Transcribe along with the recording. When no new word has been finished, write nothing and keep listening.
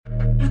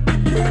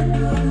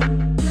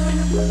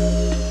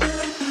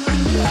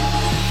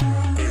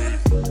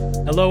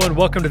Hello and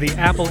welcome to the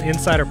Apple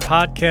Insider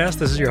Podcast.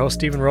 This is your host,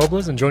 Stephen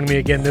Robles, and joining me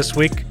again this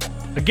week,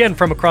 again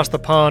from across the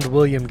pond,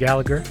 William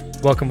Gallagher.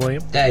 Welcome,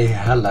 William. Hey,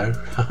 hello.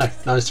 Hi,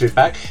 nice to be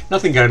back.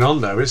 Nothing going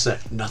on, though, is there?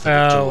 Nothing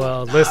at all.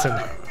 Well, listen.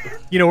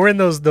 You know, we're in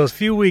those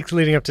few weeks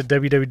leading up to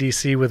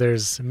WWDC where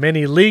there's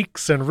many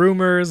leaks and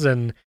rumors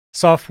and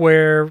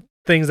software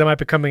things that might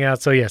be coming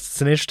out. So, yes,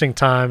 it's an interesting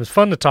time. It's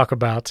fun to talk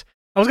about.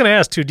 I was going to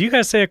ask, too, do you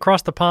guys say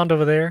across the pond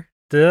over there?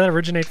 Did that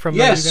originate from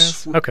you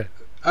guys? Okay.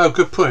 Oh,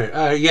 good point.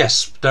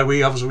 Yes, though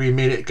we obviously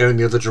mean it going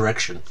the other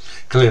direction,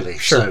 clearly.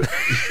 Sure.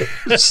 So,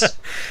 yes.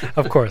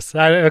 Of course.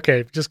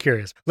 Okay, just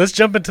curious. Let's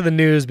jump into the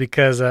news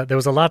because there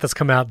was a lot that's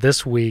come out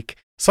this week.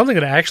 Something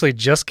that actually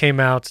just came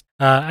out,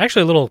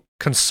 actually a little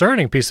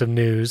concerning piece of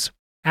news.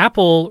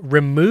 Apple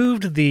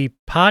removed the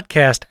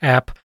podcast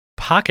app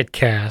Pocket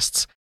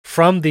Casts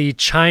from the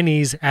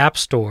Chinese App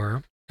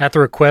Store at the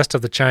request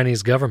of the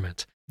Chinese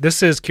government.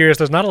 This is curious.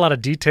 There's not a lot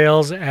of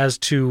details as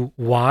to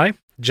why.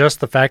 Just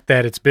the fact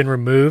that it's been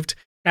removed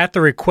at the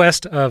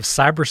request of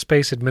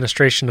Cyberspace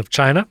Administration of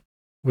China,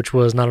 which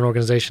was not an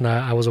organization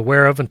I was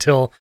aware of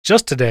until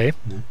just today.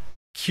 Mm-hmm.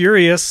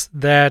 Curious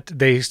that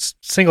they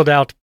singled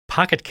out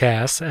Pocket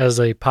Casts as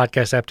a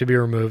podcast app to be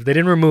removed. They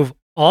didn't remove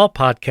all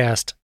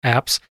podcast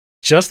apps,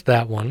 just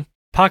that one.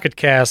 Pocket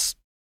Casts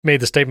made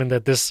the statement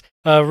that this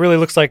really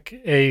looks like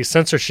a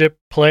censorship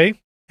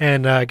play.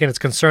 And again, it's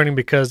concerning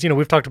because,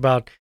 we've talked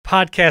about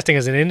podcasting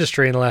as an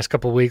industry in the last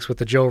couple of weeks with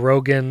the Joe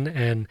Rogan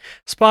and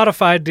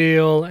Spotify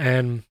deal,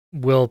 and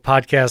will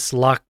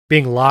podcasts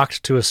being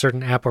locked to a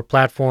certain app or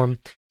platform.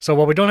 So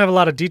while we don't have a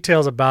lot of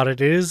details about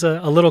it, it is a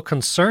little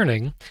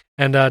concerning,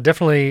 and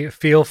definitely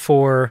feel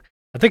for,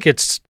 I think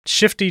it's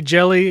Shifty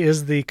Jelly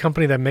is the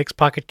company that makes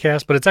Pocket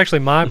Cast, but it's actually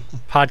my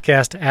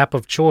podcast app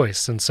of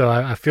choice, and so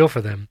I feel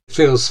for them. It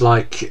feels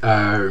like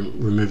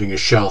removing a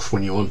shelf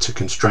when you want to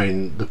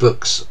constrain the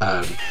books.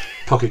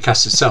 Pocket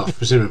Cast itself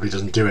presumably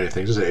doesn't do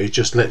anything, does it? It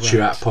just lets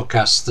you out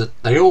podcasts that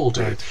they all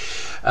do.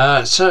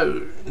 Right.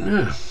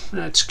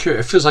 It's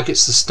curious. It feels like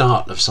it's the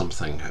start of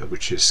something,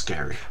 which is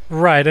scary.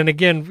 Right. And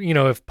again,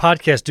 if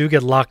podcasts do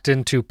get locked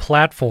into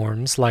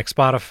platforms like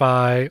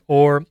Spotify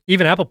or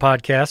even Apple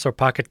Podcasts or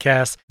Pocket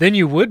Casts, then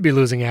you would be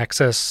losing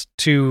access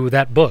to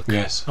that book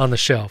on the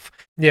shelf.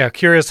 Yeah,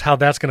 curious how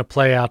that's going to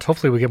play out.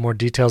 Hopefully we get more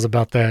details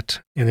about that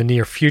in the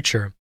near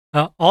future.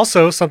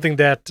 Also, something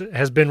that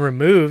has been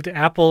removed,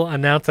 Apple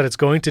announced that it's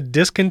going to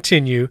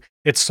discontinue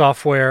its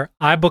software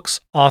iBooks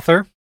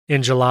Author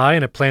in July,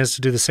 and it plans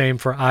to do the same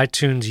for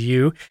iTunes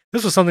U.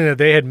 This was something that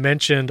they had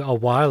mentioned a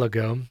while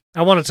ago.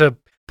 I wanted to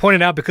point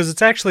it out because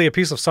it's actually a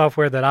piece of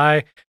software that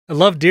I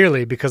love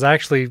dearly because I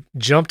actually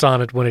jumped on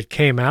it when it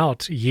came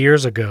out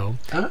years ago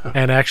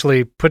and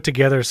actually put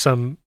together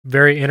some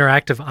very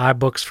interactive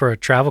iBooks for a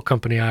travel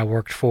company I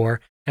worked for.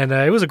 And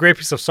it was a great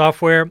piece of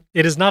software.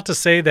 It is not to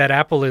say that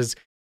Apple is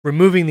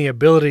removing the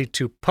ability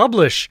to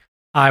publish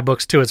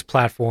iBooks to its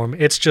platform.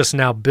 It's just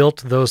now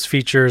built those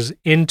features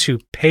into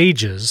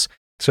Pages.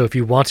 So if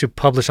you want to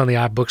publish on the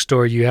iBook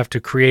store, you have to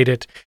create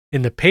it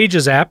in the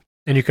Pages app,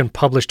 and you can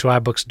publish to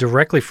iBooks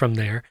directly from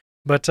there.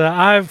 But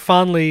I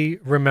fondly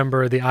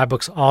remember the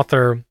iBooks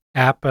Author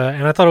app,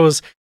 and I thought it was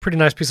a pretty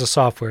nice piece of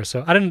software.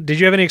 So did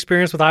you have any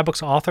experience with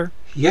iBooks Author?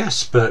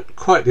 Yes, but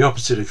quite the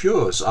opposite of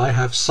yours. I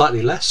have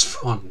slightly less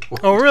fond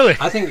ones. Oh, really?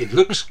 I think it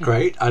looks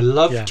great. I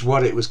loved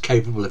what it was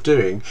capable of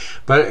doing,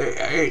 but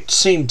it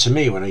seemed to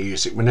me when I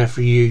used it,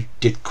 whenever you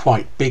did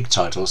quite big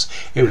titles,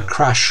 it would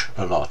crash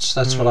a lot.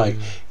 That's what I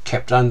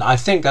kept, and I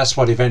think that's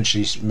what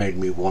eventually made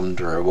me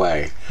wander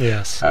away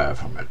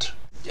from it.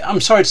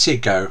 I'm sorry to see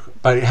it go,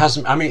 but it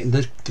hasn't. I mean,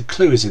 the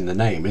clue is in the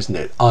name, isn't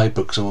it?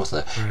 iBooks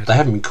Author. Right. They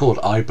haven't been called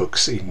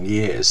iBooks in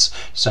years.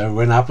 So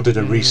when Apple did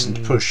a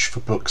recent push for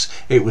books,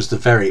 it was the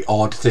very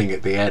odd thing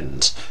at the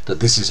end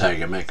that this is how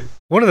you make them.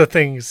 One of the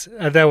things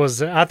that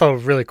I thought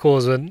was really cool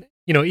is when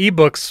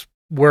ebooks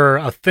were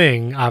a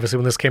thing. Obviously,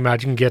 when this came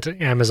out, you can get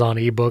Amazon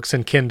ebooks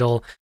and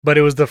Kindle, but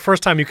it was the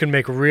first time you can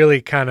make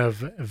really kind of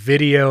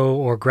video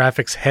or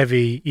graphics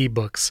heavy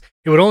ebooks.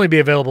 It would only be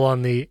available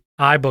on the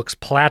iBooks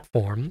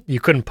platform.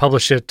 You couldn't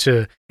publish it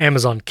to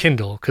Amazon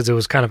Kindle because it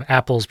was kind of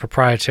Apple's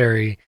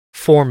proprietary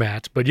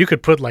format, but you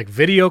could put like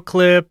video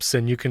clips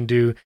and you can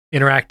do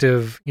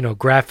interactive,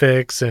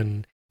 graphics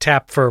and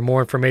tap for more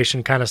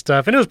information kind of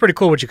stuff. And it was pretty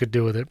cool what you could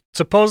do with it.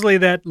 Supposedly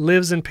that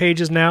lives in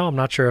Pages now. I'm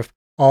not sure if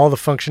all the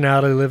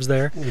functionality lives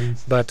there,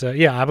 but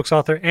iBooks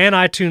Author and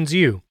iTunes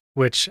U,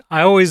 which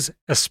I always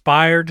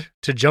aspired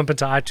to jump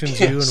into iTunes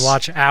U and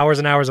watch hours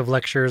and hours of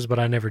lectures, but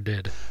I never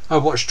did. I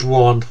watched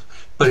one,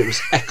 but it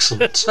was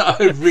excellent.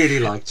 I really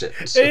liked it.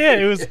 So, yeah,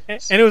 it was,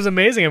 and it was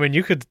amazing. I mean,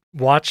 you could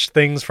watch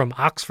things from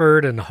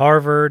Oxford and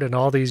Harvard and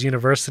all these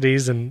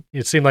universities, and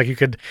it seemed like you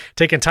could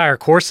take entire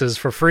courses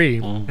for free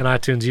in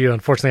iTunes U.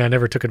 Unfortunately, I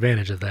never took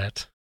advantage of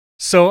that.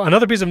 So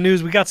another piece of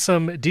news, we got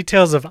some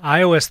details of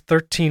iOS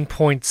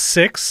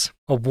 13.6,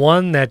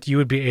 one that you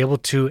would be able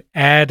to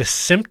add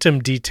symptom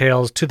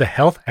details to the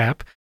Health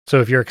app.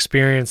 So if you're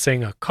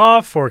experiencing a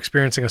cough or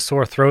experiencing a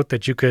sore throat,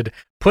 that you could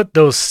put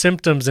those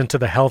symptoms into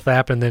the Health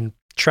app and then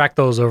track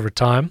those over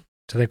time,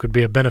 which I think would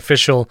be a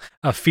beneficial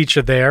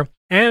feature there,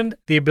 and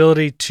the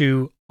ability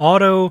to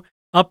auto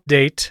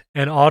update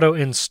and auto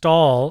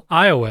install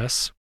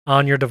iOS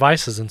on your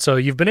devices. And so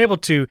you've been able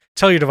to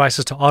tell your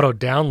devices to auto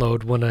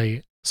download when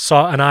an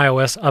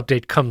iOS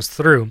update comes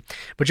through,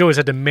 but you always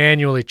had to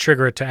manually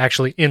trigger it to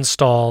actually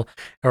install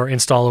or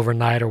install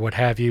overnight or what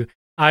have you.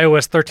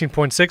 iOS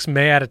 13.6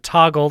 may add a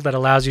toggle that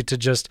allows you to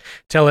just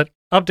tell it,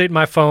 update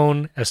my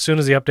phone as soon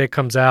as the update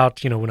comes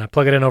out, when I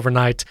plug it in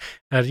overnight.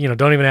 Don't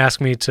even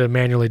ask me to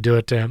manually do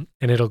it, and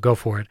it'll go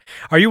for it.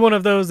 Are you one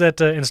of those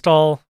that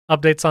install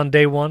updates on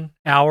day one,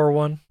 hour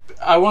one?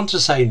 I want to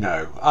say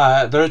no.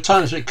 There are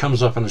times it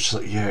comes up and it's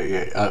just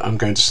like, I'm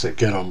going to sleep,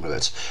 get on with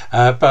it.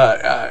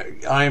 But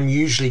I am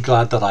usually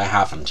glad that I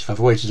haven't. If I've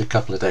waited a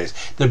couple of days,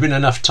 there have been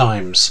enough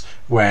times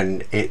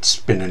when it's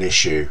been an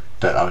issue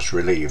that I was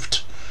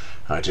relieved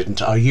I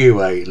didn't. Are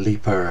you a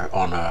leaper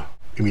on a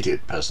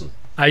immediate person?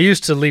 I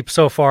used to leap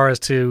so far as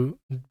to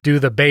do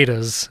the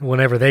betas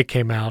whenever they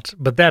came out,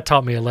 but that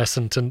taught me a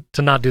lesson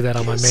to not do that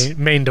on my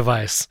main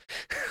device.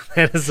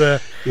 That is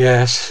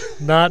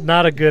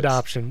not a good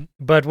option.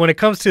 But when it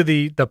comes to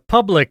the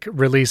public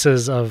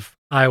releases of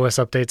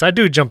iOS updates, I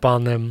do jump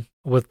on them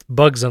with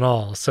bugs and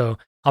all. So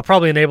I'll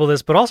probably enable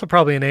this, but also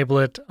probably enable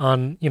it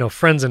on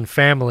friends and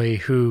family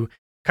who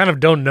kind of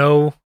don't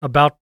know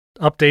about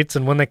updates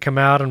and when they come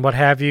out and what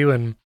have you,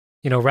 and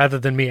rather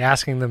than me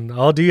asking them,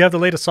 oh, do you have the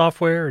latest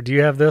software or do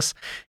you have this?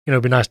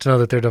 It'd be nice to know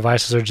that their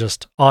devices are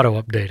just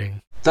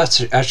auto-updating.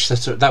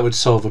 That would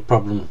solve a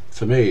problem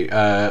for me.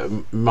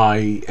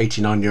 My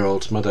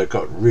 89-year-old mother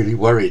got really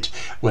worried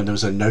when there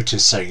was a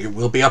notice saying it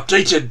will be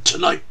updated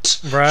tonight.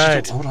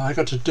 Right. She thought, what have I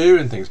got to do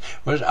and things?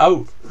 Whereas,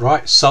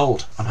 right,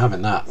 sold. I'm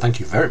having that. Thank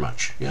you very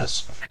much.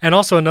 Yes. And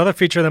also another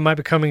feature that might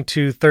be coming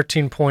to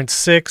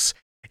 13.6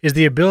 is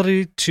the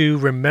ability to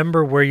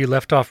remember where you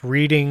left off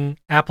reading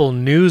Apple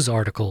News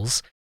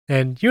articles.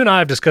 And you and I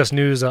have discussed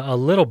news a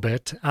little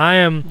bit. I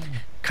am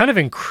kind of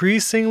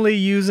increasingly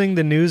using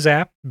the News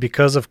app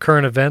because of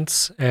current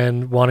events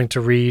and wanting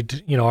to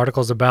read,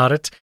 articles about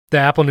it. The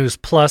Apple News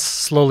Plus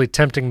slowly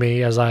tempting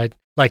me as I,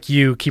 like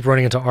you, keep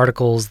running into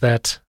articles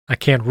that I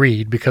can't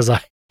read because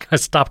I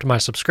stopped my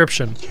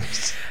subscription.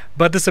 Yes.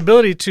 But this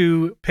ability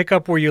to pick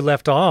up where you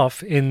left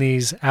off in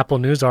these Apple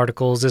News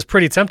articles is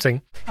pretty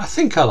tempting. I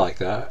think I like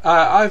that.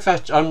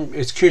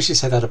 It's curious you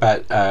say that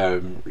about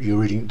you're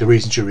reading the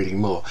reasons you're reading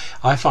more.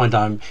 I find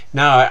I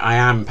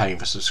am paying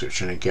for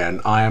subscription again.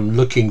 I am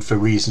looking for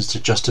reasons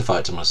to justify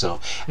it to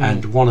myself,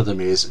 and one of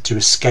them is to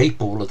escape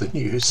all of the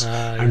news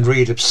and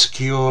read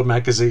obscure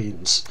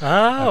magazines.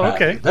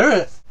 Okay.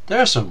 There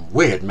are some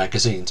weird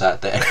magazines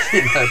out there,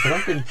 but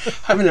I've been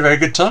having a very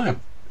good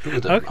time.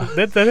 Okay,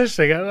 that's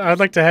interesting. I'd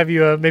like to have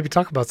you maybe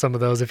talk about some of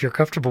those if you're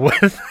comfortable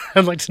with.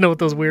 I'd like to know what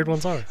those weird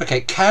ones are.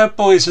 Okay,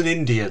 Cowboys and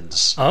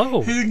Indians.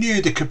 Oh. Who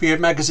knew there could be a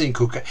magazine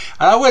called... And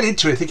I went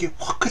into it thinking,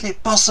 what could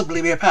it possibly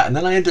be about? And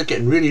then I ended up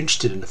getting really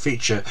interested in the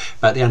feature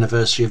about the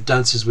anniversary of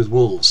Dances with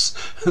Wolves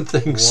and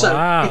things.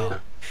 Wow. So,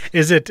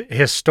 Is it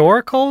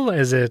historical?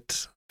 Is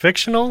it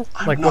fictional?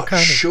 I'm not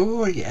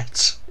sure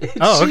yet.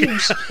 It okay.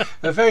 seems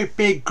a very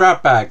big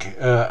grab bag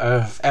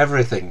of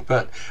everything,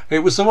 but it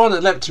was the one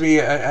that leapt to me.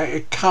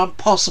 I can't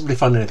possibly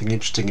find anything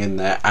interesting in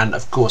there, and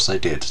of course I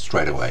did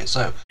straight away.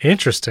 So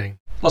interesting.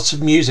 Lots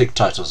of music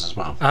titles as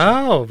well.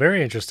 Oh,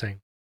 very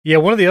interesting. Yeah,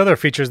 one of the other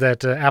features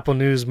that Apple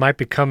News might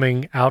be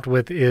coming out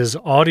with is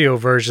audio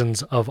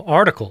versions of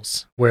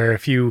articles, where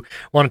if you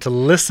wanted to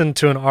listen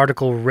to an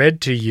article read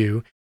to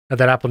you,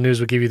 that Apple News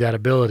would give you that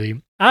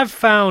ability. I've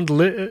found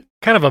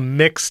kind of a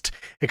mixed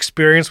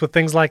experience with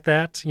things like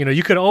that.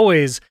 You could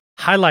always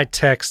highlight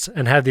text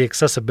and have the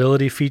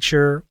accessibility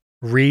feature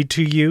read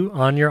to you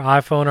on your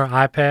iPhone or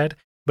iPad,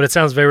 but it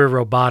sounds very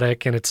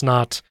robotic and it's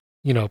not,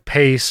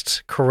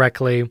 paced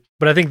correctly.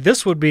 But I think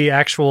this would be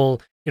actual,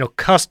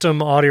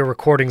 custom audio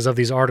recordings of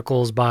these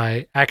articles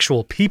by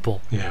actual people.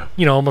 Yeah.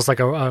 Almost like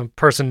a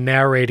person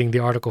narrating the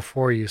article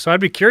for you. So I'd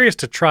be curious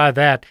to try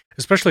that,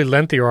 especially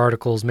lengthier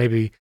articles,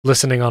 maybe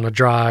listening on a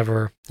drive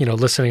or,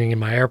 listening in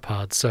my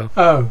AirPods. So.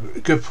 Oh,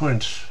 good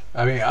point.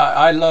 I mean,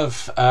 I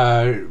love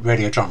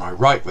radio drama. I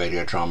write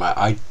radio drama.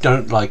 I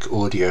don't like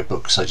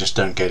audiobooks. I just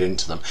don't get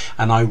into them.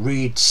 And I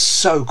read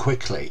so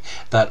quickly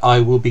that I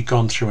will be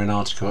gone through an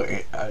article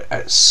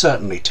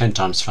certainly 10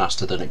 times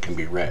faster than it can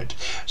be read.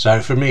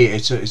 So for me,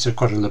 it's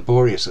quite a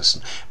laborious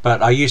listen.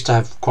 But I used to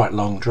have quite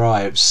long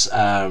drives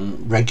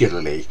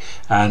regularly.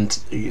 And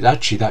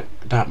actually,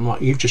 that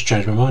you've just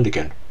changed my mind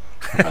again.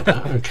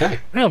 Okay.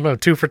 No,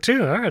 2 for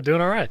 2. All right, doing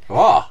all right.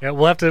 Wow. Yeah,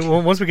 we'll have to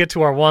once we get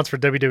to our wants for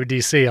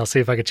WWDC, I'll see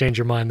if I can change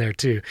your mind there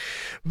too.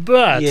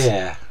 But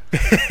yeah.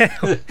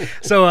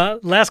 So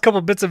last couple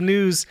bits of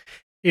news.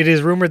 It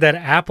is rumored that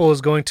Apple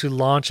is going to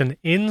launch an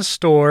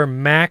in-store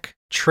Mac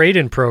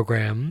trade-in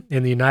program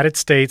in the United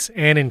States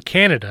and in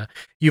Canada.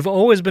 You've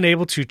always been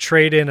able to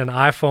trade in an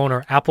iPhone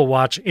or Apple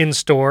Watch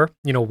in-store.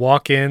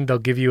 Walk in, they'll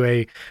give you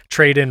a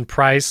trade-in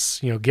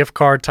price, gift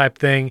card type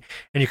thing,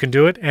 and you can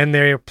do it. And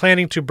they're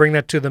planning to bring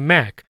that to the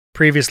Mac.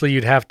 Previously,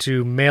 you'd have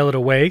to mail it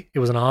away. It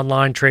was an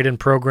online trade-in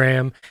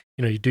program.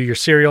 You do your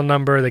serial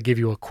number, they give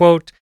you a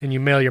quote, and you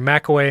mail your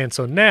Mac away. And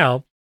so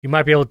now you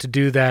might be able to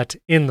do that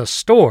in the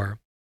store,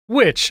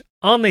 which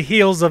on the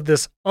heels of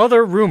this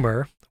other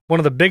rumor, one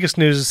of the biggest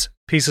news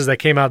pieces that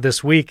came out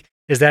this week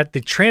is that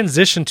the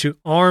transition to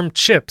ARM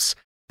chips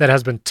that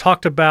has been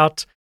talked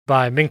about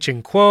by Ming-Chi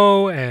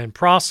Kuo and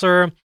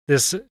Prosser,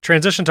 this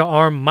transition to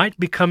ARM might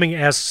be coming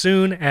as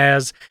soon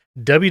as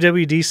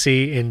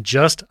WWDC in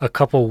just a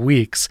couple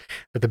weeks,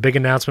 that the big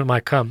announcement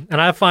might come. And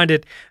I find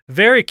it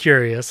very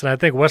curious, and I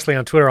think Wesley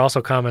on Twitter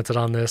also commented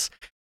on this,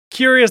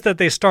 curious that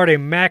they start a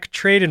Mac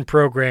trade-in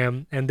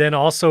program and then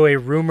also a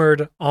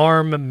rumored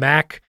ARM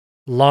Mac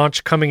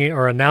launch coming,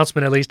 or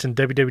announcement at least, in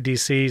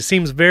WWDC.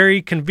 Seems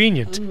very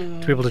convenient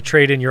to be able to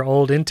trade in your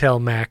old Intel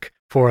Mac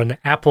for an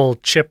Apple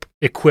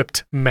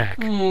chip-equipped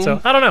Mac. So,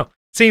 I don't know.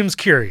 Seems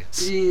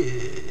curious.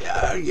 You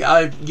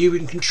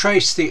can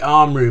trace the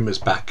ARM rumours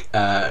back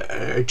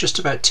just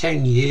about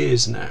 10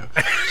 years now.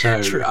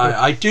 So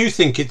I do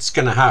think it's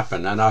going to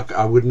happen, and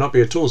I would not be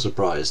at all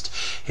surprised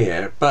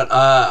here. But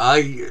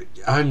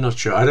I'm not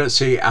sure. I don't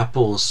see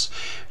Apple's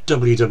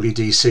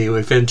WWDC or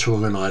event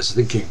organiser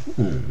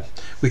thinking,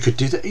 we could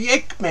do that.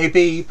 Yeah,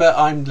 maybe, but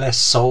I'm less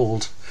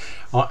sold.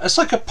 It's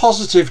like a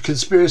positive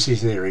conspiracy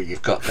theory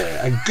you've got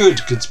there, a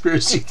good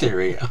conspiracy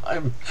theory.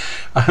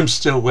 I'm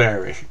still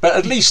wary, but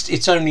at least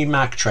it's only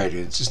Mac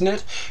trade-ins, isn't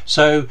it?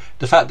 So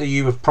the fact that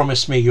you have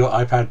promised me your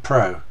iPad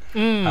Pro,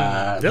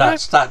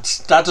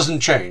 that doesn't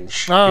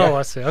change. Oh, yeah.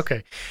 I see.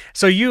 Okay,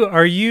 so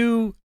are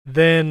you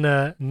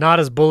then not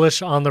as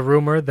bullish on the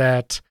rumor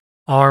that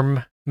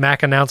ARM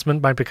Mac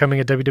announcement might be coming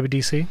at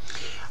WWDC?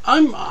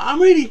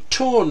 I'm really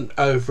torn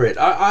over it.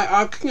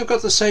 I think I've got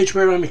to the stage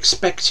where I'm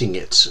expecting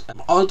it.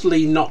 I'm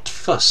oddly not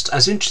fussed.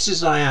 As interested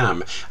as I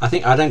am, I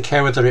think I don't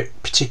care whether it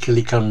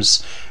particularly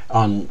comes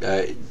on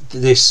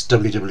this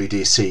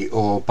WWDC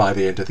or by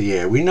the end of the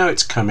year. We know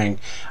it's coming,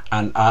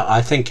 and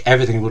I think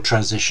everything will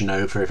transition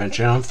over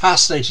eventually. I'm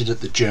fascinated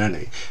at the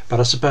journey, but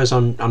I suppose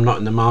I'm not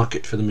in the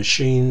market for the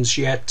machines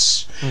yet.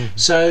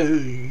 So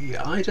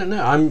I don't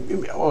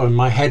know.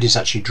 My head is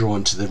actually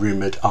drawn to the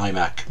rumoured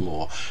iMac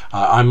more.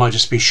 I might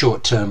just be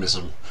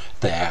short-termism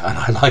there, and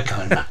I like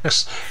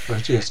iMacs.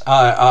 But yes,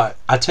 I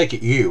take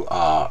it you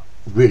are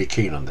really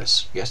keen on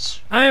this.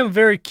 Yes, I am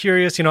very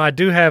curious. I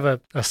do have a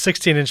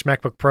 16-inch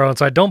MacBook Pro, and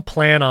so I don't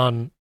plan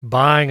on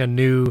buying a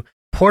new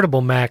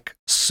portable Mac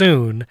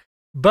soon,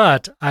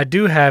 but I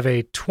do have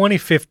a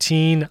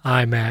 2015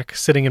 iMac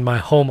sitting in my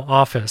home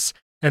office,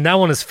 and that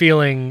one is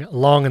feeling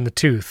long in the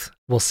tooth,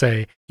 we'll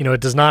say.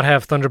 It does not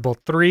have Thunderbolt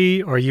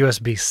 3 or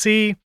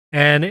USB-C,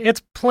 and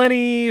it's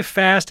plenty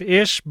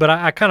fast-ish, but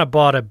I kind of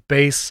bought a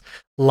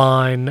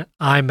baseline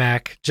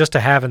iMac just to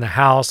have in the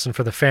house and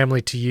for the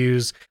family to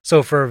use.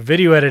 So for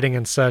video editing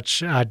and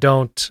such, I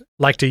don't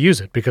like to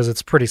use it because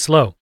it's pretty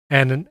slow.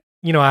 And,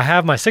 I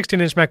have my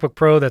 16-inch MacBook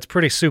Pro that's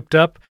pretty souped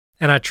up,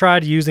 and I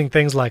tried using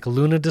things like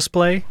Luna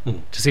Display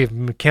to see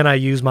if can I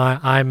use my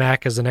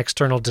iMac as an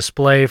external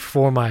display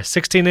for my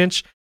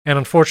 16-inch. And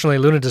unfortunately,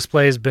 Luna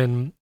Display has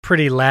been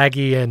pretty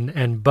laggy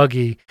and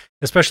buggy,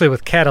 especially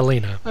with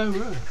Catalina. Oh,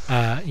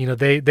 right.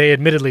 They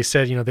admittedly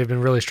said, they've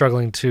been really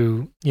struggling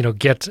to,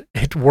 get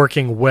it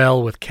working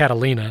well with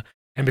Catalina.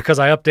 And because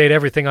I update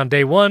everything on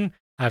day one,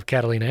 I have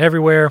Catalina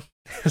everywhere.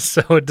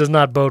 So it does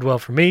not bode well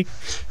for me.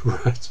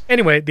 Right.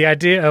 Anyway, the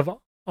idea of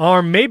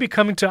ARM maybe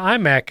coming to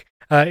iMac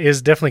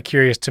is definitely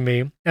curious to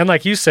me. And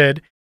like you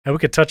said, and we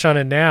could touch on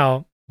it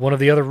now, one of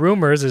the other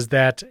rumors is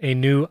that a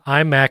new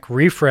iMac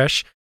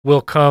refresh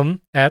will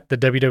come at the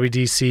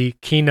WWDC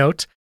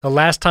keynote. The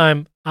last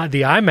time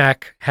the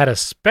iMac had a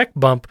spec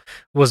bump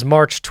was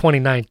March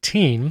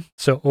 2019,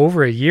 so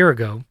over a year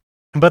ago.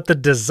 But the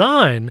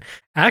design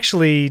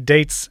actually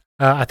dates,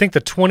 I think the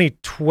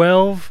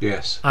 2012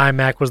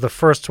 iMac was the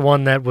first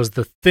one that was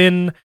the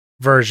thin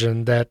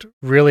version that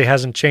really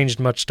hasn't changed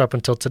much up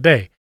until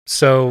today.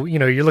 So,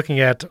 you're looking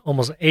at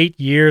almost 8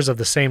 years of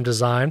the same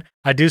design.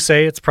 I do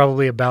say it's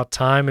probably about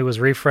time it was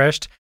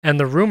refreshed. And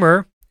the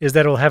rumor is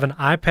that it will have an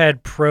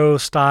iPad Pro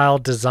style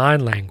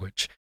design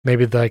language,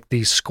 maybe like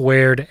the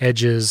squared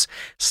edges,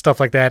 stuff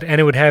like that. And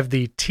it would have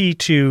the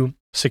T2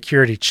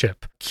 security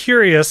chip.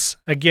 Curious,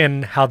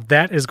 again, how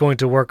that is going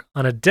to work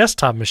on a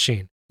desktop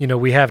machine.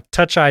 We have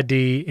Touch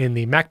ID in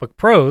the MacBook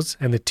Pros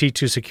and the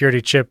T2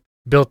 security chip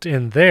built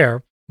in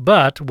there.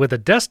 But with a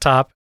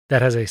desktop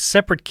that has a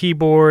separate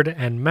keyboard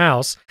and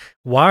mouse,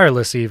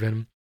 wireless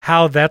even,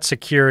 how that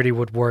security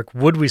would work.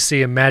 Would we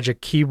see a Magic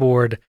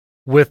Keyboard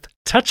with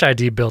Touch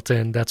ID built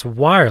in that's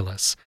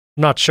wireless?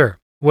 Not sure.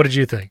 What did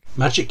you think?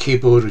 Magic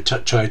Keyboard with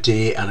Touch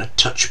ID and a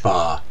touch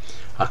bar.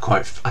 I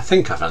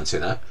think I fancy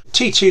that.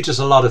 T2 does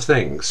a lot of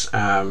things.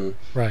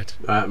 Right.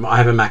 I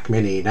have a Mac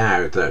Mini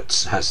now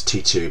that has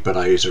T2, but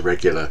I use a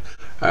regular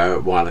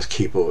wireless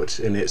keyboard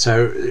in it.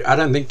 So I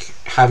don't think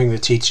having the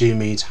T2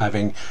 means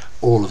having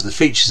all of the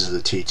features of the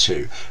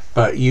T2,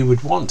 but you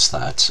would want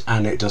that,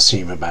 and it does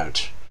seem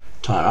about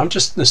time. I'm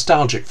just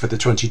nostalgic for the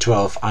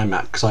 2012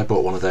 iMac because I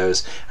bought one of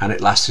those and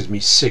it lasted me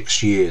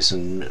 6 years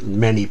and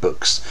many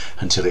books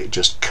until it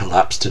just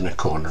collapsed in a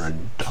corner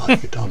and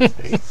died on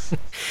me.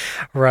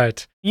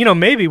 Right.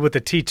 Maybe with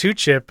the T2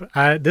 chip,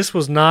 this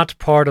was not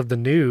part of the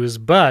news,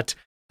 but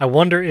I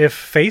wonder if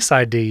Face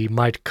ID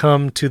might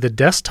come to the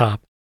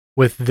desktop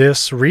with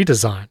this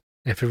redesign.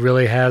 If it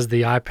really has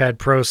the iPad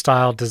Pro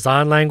style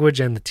design language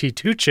and the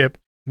T2 chip,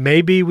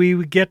 maybe we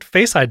would get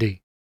Face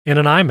ID in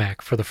an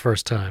iMac for the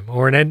first time,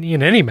 or in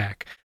any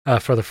Mac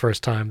for the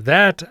first time.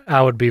 That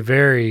I would be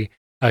very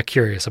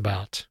curious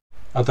about.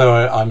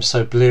 Although I'm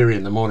so bleary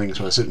in the mornings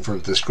when I sit in front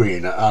of the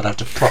screen, I'd have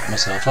to prop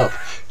myself up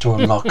to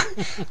unlock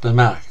the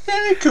Mac.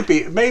 Yeah, it could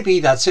be. Maybe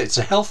that's it. It's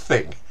a health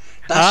thing.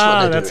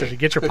 That's it.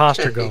 Get your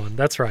posture going.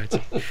 That's right.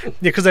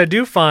 Because I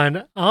do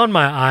find on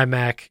my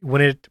iMac,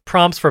 when it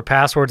prompts for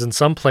passwords in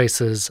some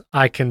places,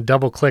 I can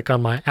double click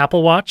on my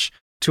Apple Watch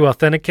to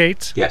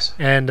authenticate. Yes.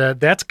 And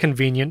that's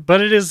convenient, but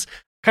it is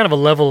kind of a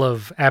level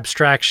of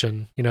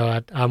abstraction.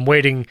 I'm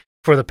waiting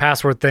for the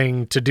password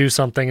thing to do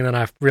something, and then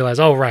I realize,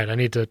 oh, right, I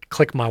need to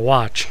click my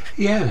watch.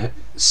 Yeah,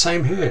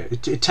 same here.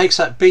 It takes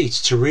that beat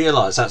to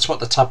realize that's what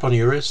the tap on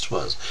your wrist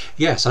was.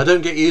 Yes, I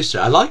don't get used to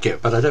it. I like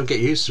it, but I don't get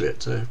used to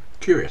it. So,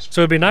 curious.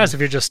 So it'd be nice if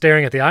you're just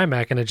staring at the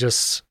iMac and it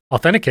just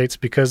authenticates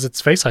because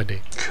it's Face ID.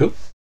 Cool.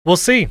 We'll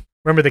see.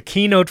 Remember, the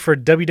keynote for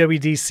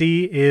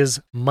WWDC is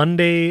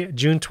Monday,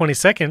 June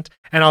 22nd.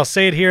 And I'll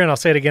say it here and I'll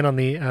say it again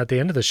at the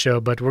end of the show,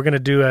 but we're going to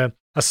do a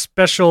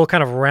special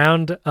kind of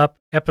round-up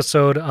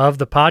episode of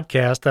the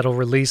podcast that'll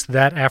release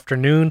that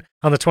afternoon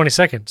on the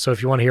 22nd. So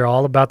if you want to hear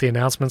all about the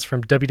announcements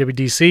from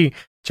WWDC,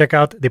 check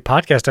out the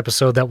podcast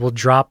episode that will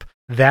drop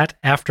that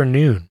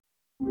afternoon.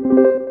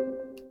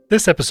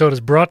 This episode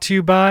is brought to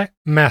you by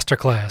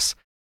Masterclass.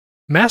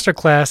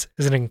 Masterclass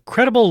is an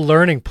incredible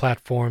learning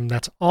platform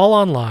that's all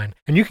online,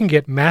 and you can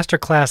get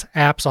Masterclass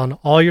apps on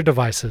all your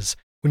devices.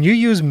 When you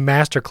use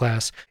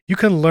Masterclass, you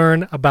can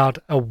learn about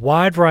a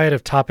wide variety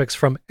of topics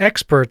from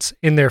experts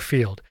in their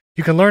field.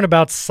 You can learn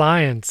about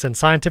science and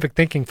scientific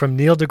thinking from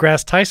Neil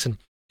deGrasse Tyson.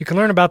 You can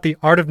learn about the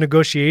art of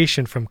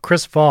negotiation from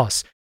Chris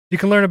Voss. You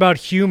can learn about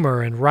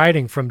humor and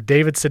writing from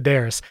David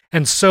Sedaris,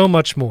 and so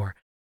much more.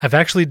 I've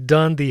actually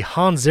done the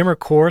Hans Zimmer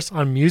course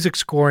on music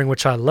scoring,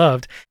 which I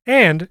loved,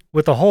 and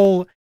with the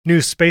whole new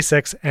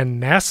SpaceX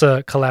and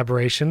NASA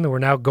collaboration, we're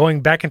now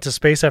going back into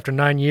space after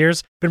 9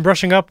 years. Been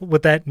brushing up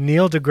with that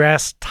Neil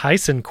deGrasse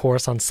Tyson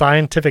course on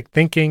scientific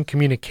thinking,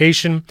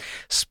 communication,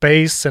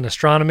 space, and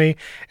astronomy.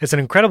 It's an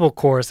incredible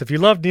course. If you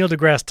love Neil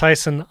deGrasse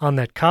Tyson on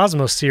that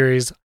Cosmos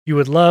series, you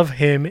would love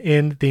him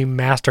in the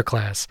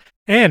Masterclass.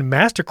 And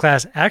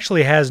Masterclass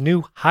actually has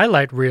new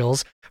highlight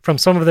reels from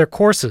some of their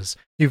courses.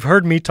 You've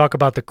heard me talk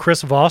about the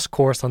Chris Voss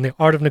course on the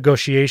art of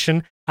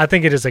negotiation. I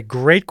think it is a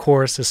great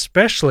course,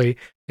 especially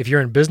if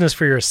you're in business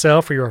for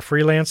yourself or you're a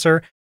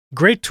freelancer.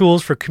 Great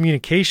tools for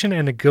communication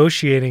and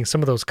negotiating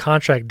some of those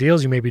contract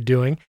deals you may be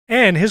doing.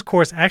 And his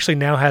course actually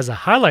now has a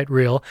highlight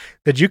reel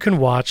that you can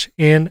watch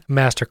in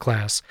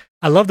Masterclass.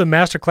 I love the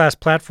Masterclass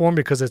platform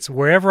because it's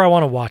wherever I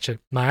want to watch it.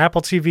 My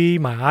Apple TV,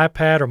 my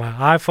iPad, or my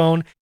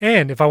iPhone.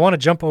 And if I want to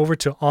jump over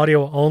to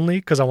audio only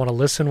because I want to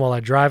listen while I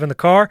drive in the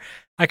car,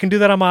 I can do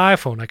that on my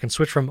iPhone. I can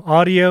switch from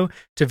audio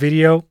to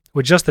video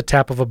with just the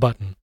tap of a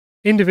button.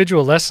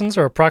 Individual lessons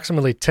are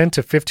approximately 10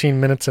 to 15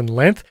 minutes in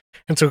length,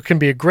 and so it can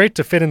be great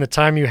to fit in the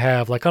time you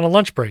have, like on a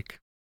lunch break.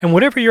 And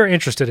whatever you're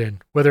interested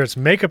in, whether it's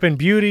makeup and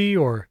beauty,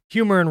 or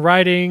humor and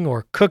writing,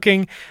 or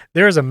cooking,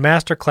 there is a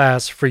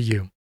masterclass for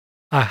you.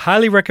 I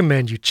highly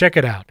recommend you check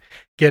it out.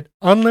 Get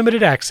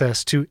unlimited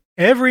access to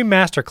every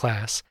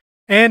masterclass,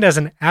 and as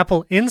an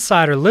Apple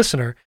Insider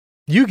listener,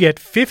 you get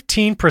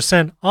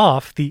 15%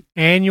 off the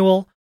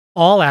annual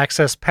All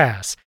Access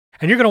Pass.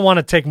 And you're going to want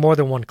to take more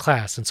than one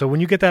class. And so when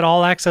you get that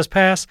All Access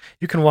Pass,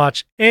 you can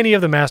watch any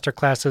of the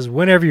masterclasses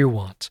whenever you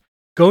want.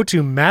 Go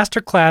to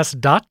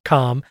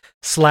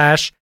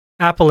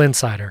masterclass.com/Apple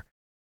Insider.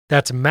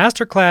 That's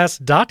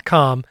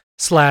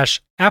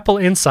masterclass.com/Apple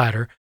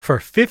Insider for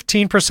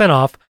 15%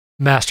 off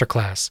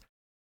Masterclass.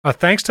 Our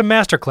thanks to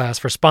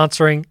Masterclass for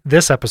sponsoring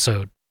this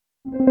episode.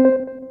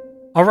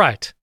 All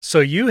right, so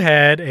you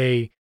had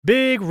a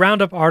big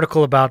roundup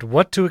article about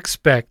what to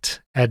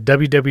expect at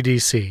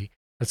WWDC.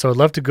 And so I'd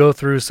love to go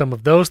through some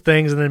of those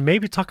things and then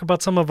maybe talk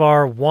about some of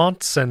our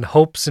wants and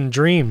hopes and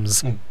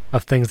dreams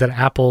of things that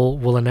Apple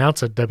will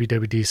announce at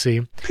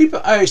WWDC.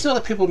 It's not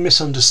that people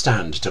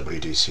misunderstand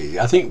WWDC.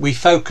 I think we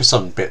focus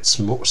on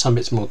some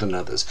bits more than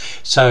others.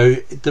 So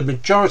the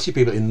majority of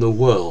people in the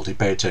world who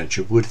pay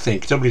attention would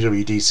think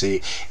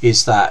WWDC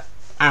is that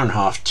hour and a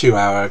half, 2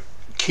 hour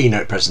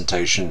keynote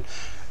presentation,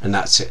 and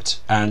that's it.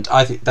 And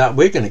I think that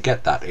we're going to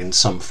get that in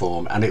some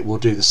form, and it will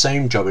do the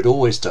same job it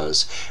always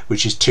does,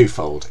 which is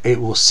twofold.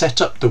 It will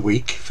set up the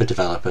week for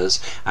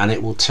developers, and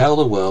it will tell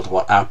the world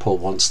what Apple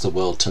wants the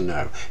world to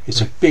know. It's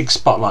a big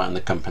spotlight on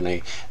the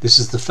company. This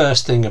is the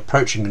first thing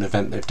approaching an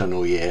event they've done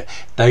all year.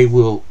 They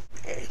will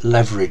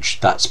leverage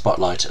that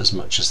spotlight as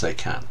much as they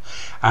can.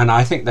 And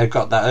I think they've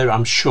got that.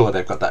 I'm sure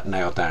they've got that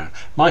nailed down.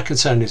 My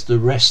concern is the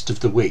rest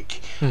of the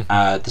week,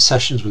 the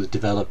sessions with the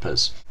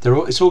developers.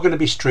 It's all going to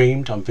be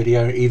streamed on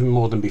video, even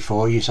more than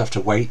before. You used to have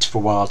to wait for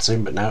a while to see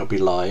them, but now it'll be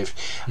live.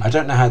 I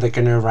don't know how they're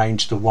going to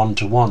arrange the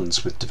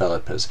one-to-ones with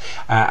developers.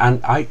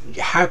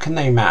 How can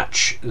they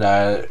match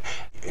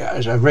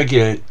as a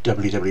regular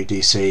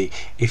WWDC?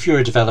 If you're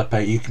a developer,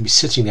 you can be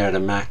sitting there at a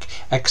Mac,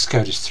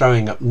 Xcode is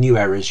throwing up new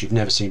errors you've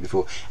never seen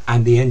before,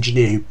 and the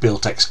engineer who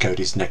built Xcode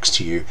is next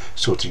to you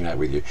sorting it out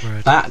with you.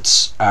 Right.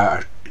 That's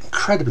an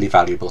incredibly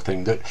valuable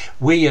thing that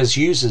we as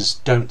users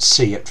don't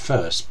see at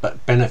first,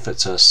 but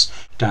benefits us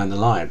down the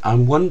line.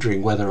 I'm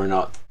wondering whether or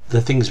not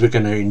the things we're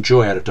going to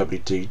enjoy out of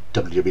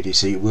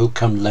WWDC will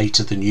come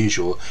later than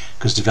usual,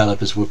 because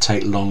developers will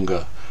take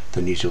longer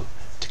than usual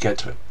to get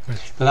to it.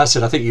 Right. But that's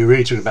it. I think you were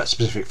really talking about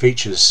specific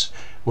features,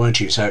 weren't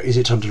you? So is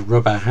it time to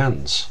rub our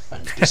hands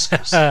and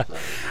discuss those?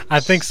 I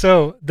think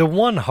so. The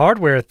one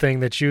hardware thing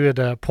that you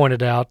had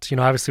pointed out,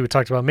 obviously we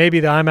talked about maybe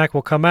the iMac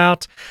will come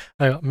out.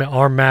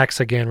 ARM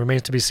Macs, again,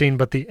 remains to be seen.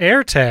 But the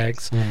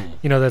AirTags,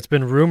 that's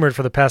been rumored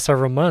for the past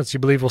several months, you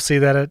believe we'll see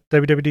that at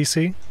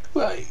WWDC?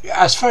 Well,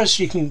 as far as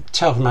you can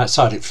tell from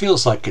outside, it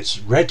feels like it's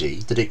ready,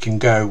 that it can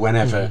go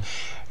whenever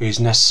is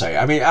necessary.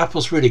 I mean,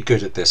 Apple's really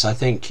good at this. I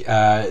think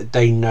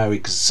they know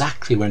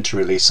exactly when to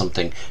release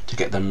something to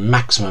get the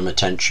maximum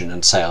attention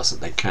and sales that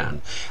they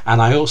can.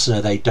 And I also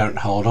know they don't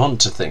hold on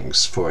to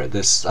things for it.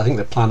 I think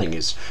the planning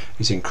is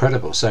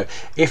incredible. So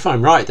if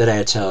I'm right that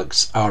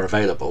AirTags are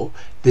available,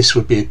 this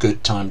would be a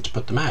good time to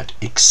put them out,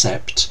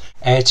 except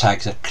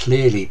AirTags are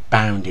clearly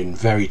bound in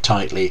very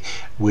tightly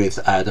with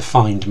the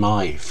Find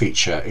My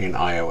feature in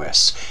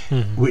iOS,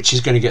 which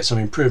is going to get some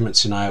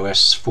improvements in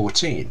iOS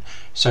 14.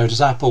 So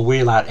does Apple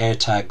wheel out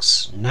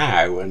AirTags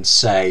now and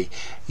say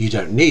you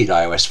don't need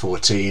iOS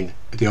 14,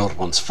 the old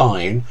one's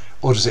fine,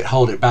 or does it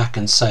hold it back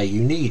and say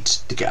you need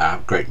to get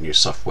out great new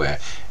software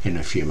in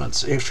a few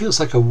months? It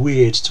feels like a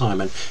weird time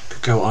and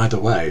could go either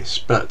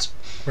ways, but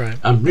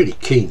I'm really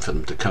keen for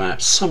them to come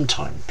out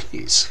sometime,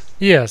 please.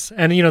 Yes,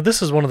 and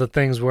this is one of the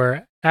things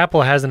where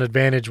Apple has an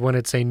advantage when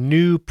it's a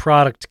new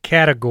product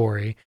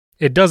category.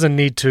 It doesn't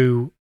need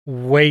to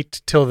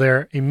wait till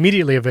they're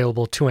immediately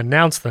available to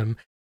announce them,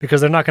 because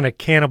they're not going to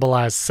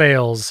cannibalize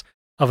sales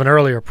of an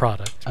earlier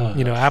product.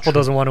 Apple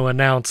doesn't want to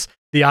announce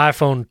the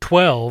iPhone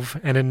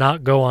 12 and it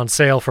not go on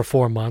sale for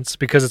 4 months,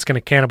 because it's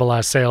going to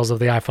cannibalize sales of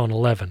the iPhone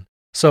 11.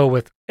 So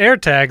with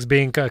AirTags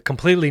being a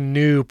completely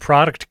new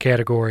product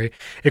category,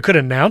 it could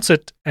announce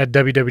it at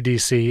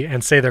WWDC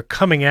and say they're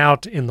coming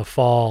out in the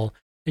fall,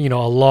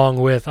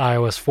 along with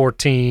iOS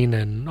 14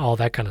 and all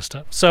that kind of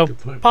stuff. So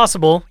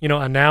possible,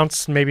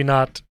 announce, maybe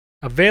not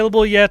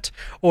available yet,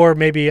 or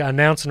maybe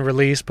announce and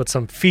release, but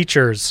some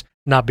features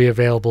not be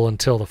available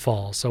until the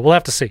fall. So we'll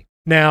have to see.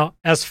 Now,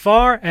 as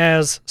far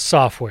as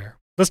software,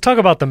 let's talk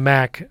about the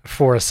Mac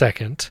for a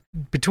second.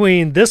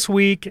 Between this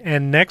week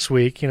and next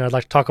week, I'd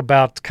like to talk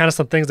about kind of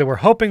some things that we're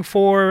hoping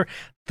for,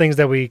 things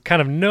that we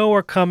kind of know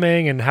are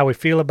coming and how we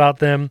feel about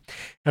them.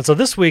 And so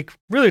this week,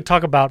 really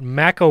talk about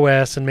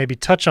macOS and maybe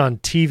touch on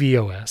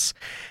tvOS.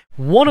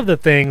 One of the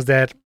things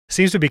that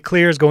seems to be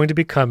clear is going to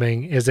be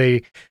coming is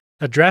a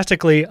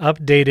drastically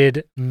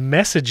updated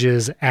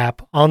Messages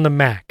app on the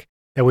Mac,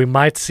 that we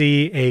might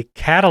see a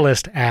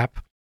Catalyst app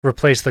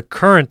replace the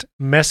current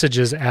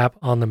Messages app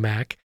on the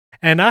Mac.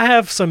 And I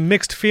have some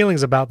mixed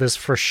feelings about this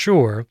for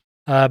sure,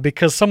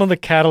 because some of the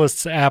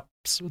Catalyst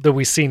apps that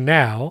we see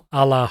now,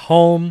 a la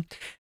Home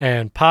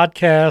and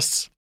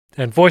Podcasts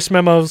and Voice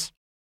Memos,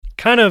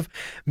 kind of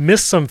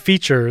miss some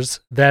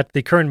features that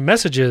the current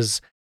Messages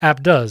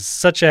app does,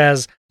 such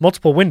as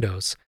multiple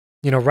windows.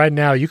 Right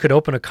now you could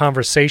open a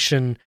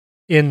conversation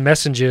in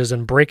Messages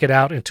and break it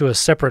out into a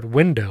separate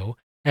window,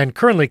 and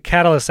currently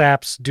Catalyst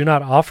apps do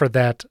not offer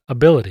that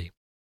ability.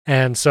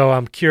 And so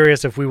I'm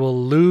curious if we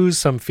will lose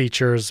some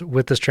features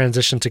with this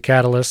transition to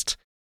Catalyst,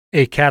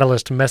 a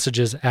Catalyst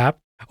Messages app,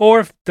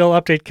 or if they'll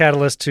update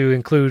Catalyst to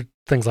include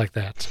things like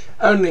that.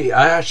 I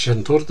actually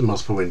hadn't thought of the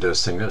multiple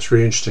windows thing. That's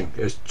really interesting.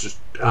 It's just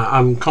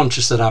I'm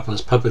conscious that Apple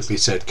has publicly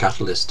said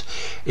Catalyst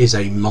is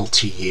a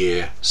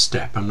multi-year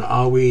step. And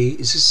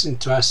is this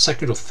into our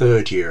second or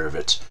third year of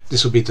it?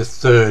 This will be the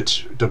third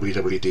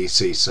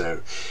WWDC.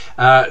 So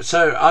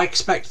I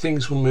expect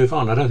things will move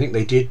on. I don't think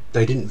they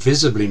didn't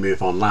visibly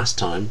move on last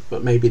time,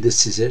 but maybe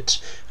this is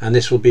it. And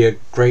this will be a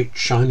great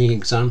shining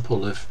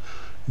example of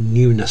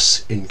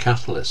newness in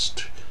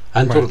Catalyst. I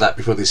hadn't thought of that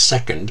before this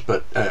second,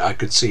 but I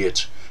could see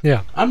it.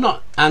 Yeah. I'm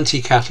not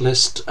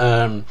anti-Catalyst.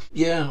 I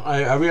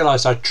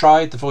realised I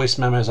tried the Voice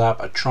Memos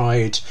app, I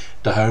tried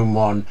the Home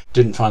one,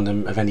 didn't find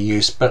them of any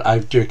use, but I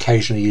do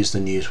occasionally use the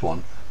News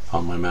one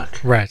on my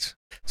Mac. Right.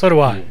 So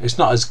do I. It's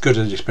not as good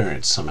an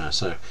experience somehow.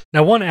 So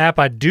now, one app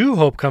I do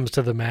hope comes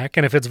to the Mac,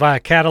 and if it's via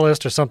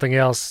Catalyst or something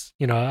else,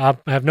 I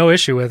have no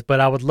issue with,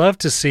 but I would love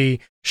to see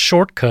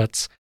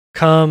shortcuts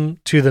come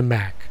to the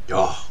Mac.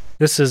 Oh.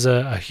 This is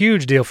a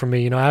huge deal for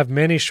me. I have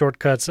many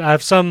shortcuts. I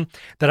have some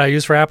that I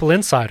use for Apple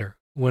Insider,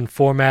 when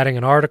formatting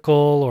an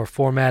article or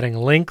formatting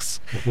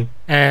links,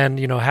 and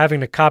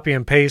having to copy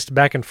and paste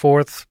back and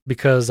forth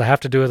because I have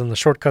to do it in the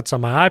shortcuts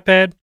on my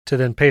iPad to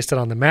then paste it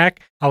on the Mac.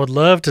 I would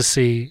love to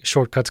see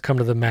shortcuts come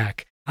to the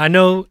Mac. I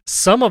know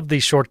some of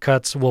these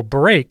shortcuts will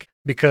break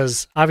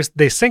because obviously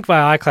they sync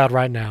via iCloud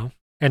right now,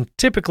 and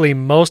typically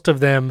most of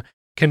them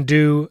can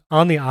do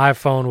on the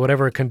iPhone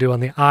whatever it can do on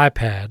the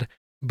iPad,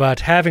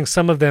 but having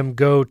some of them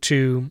go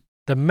to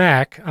the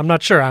Mac, I'm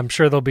not sure. I'm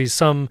sure there'll be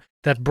some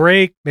that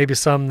break, maybe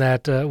some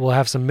that will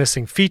have some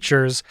missing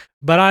features,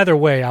 but either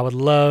way, I would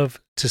love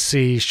to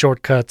see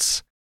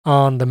shortcuts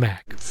on the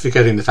Mac.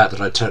 Forgetting the fact that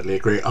I totally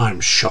agree,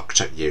 I'm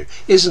shocked at you.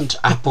 Isn't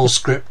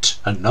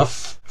AppleScript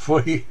enough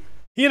for you?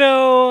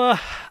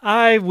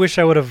 I wish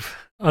I would have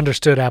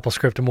understood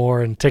AppleScript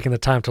more and taken the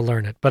time to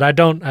learn it, but I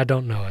don't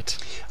know it.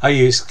 I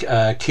use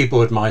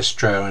Keyboard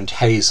Maestro and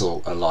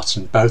Hazel a lot,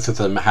 and both of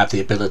them have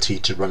the ability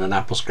to run an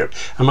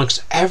AppleScript.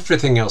 Amongst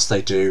everything else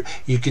they do,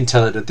 you can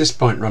tell it at this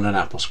point run an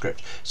AppleScript.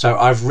 So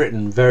I've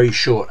written very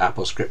short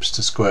AppleScripts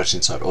to squirt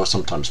inside, or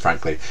sometimes,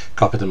 frankly,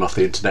 copied them off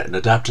the internet and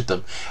adapted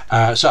them.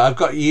 So I've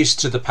got used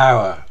to the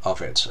power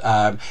of it.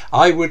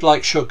 I would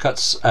like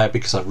shortcuts,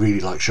 because I really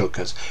like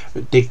shortcuts,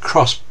 the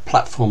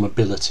cross-platform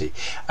ability.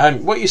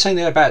 What you're saying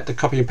there about the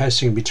copy and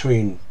pasting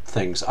between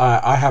things,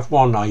 I have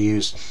one I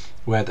use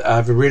where I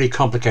have a really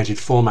complicated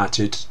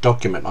formatted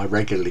document I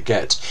regularly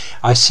get.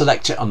 I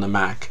select it on the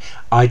Mac,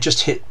 I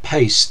just hit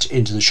paste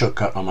into the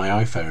shortcut on my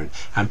iPhone,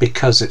 and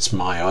because it's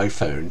my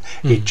iPhone,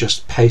 it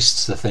just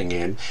pastes the thing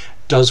in,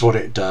 does what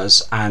it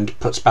does, and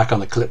puts back on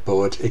the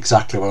clipboard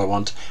exactly what I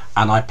want,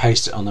 and I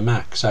paste it on the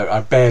Mac. So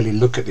I barely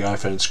look at the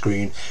iPhone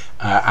screen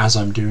as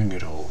I'm doing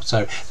it all.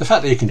 So the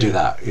fact that you can do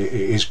that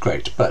is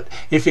great, but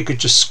if you could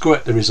just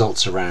squirt the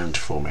results around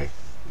for me,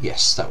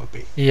 yes, that would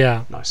be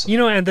nice.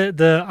 And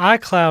the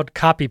iCloud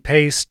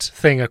copy-paste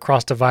thing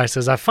across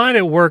devices, I find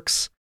it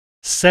works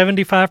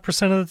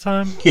 75% of the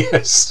time.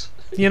 Yes.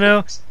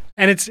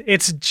 And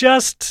it's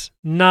just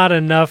not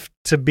enough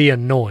to be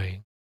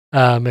annoying,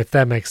 if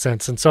that makes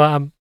sense. And so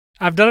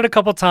I've done it a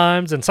couple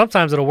times, and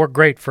sometimes it'll work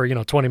great for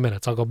 20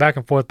 minutes. I'll go back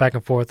and forth,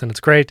 and it's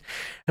great.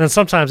 And then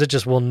sometimes it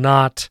just will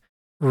not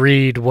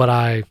read what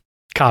I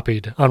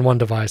copied on one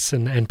device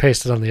and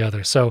paste it on the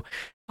other. So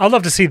I'd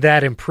love to see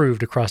that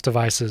improved across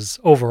devices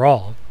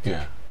overall.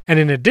 Yeah. And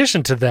in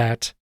addition to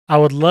that, I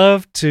would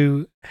love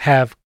to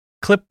have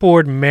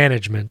clipboard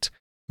management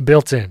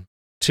built in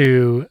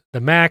to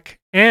the Mac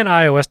and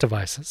iOS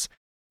devices.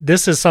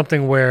 This is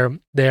something where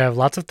they have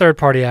lots of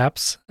third-party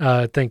apps.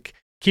 I think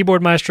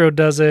Keyboard Maestro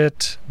does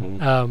it.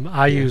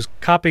 I use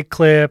Copy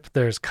Clip.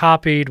 There's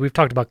Copied. We've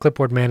talked about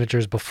clipboard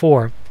managers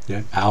before.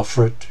 Yeah,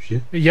 Alfred.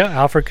 Yeah,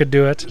 Alfred could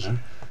do it. Yeah.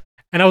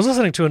 And I was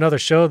listening to another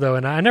show, though,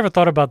 and I never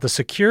thought about the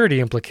security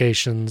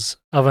implications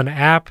of an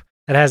app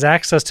that has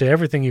access to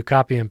everything you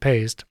copy and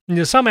paste.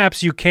 Some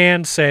apps you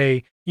can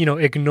say,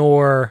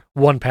 ignore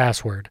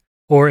 1Password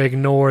or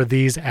ignore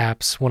these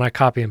apps when I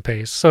copy and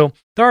paste. So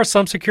there are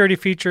some security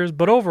features,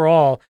 but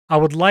overall, I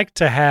would like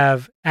to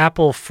have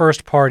Apple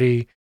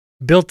first-party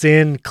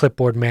built-in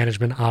clipboard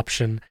management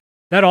option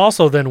that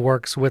also then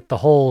works with the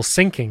whole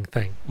syncing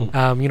thing.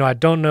 I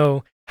don't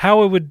know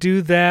how it would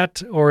do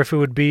that, or if it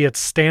would be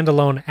its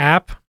standalone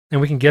app. And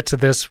we can get to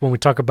this when we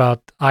talk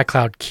about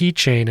iCloud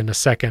Keychain in a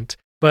second.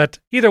 But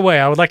either way,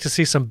 I would like to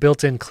see some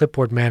built-in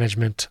clipboard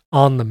management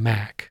on the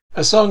Mac.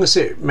 As long as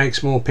it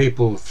makes more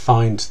people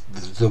find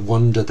the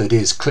wonder that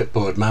is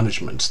clipboard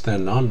management,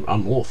 then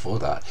I'm all for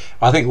that.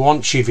 I think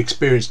once you've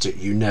experienced it,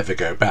 you never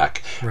go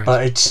back. Right.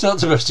 But it's not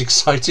the most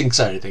exciting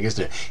sounding thing, is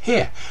it?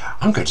 Here,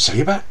 I'm going to tell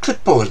you about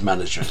clipboard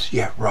management.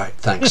 Yeah, right,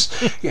 thanks.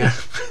 Yeah.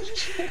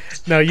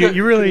 No,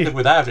 you really...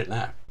 Without it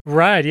now.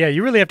 Right, yeah,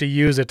 you really have to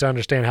use it to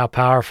understand how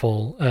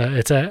powerful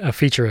it's a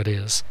feature it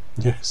is.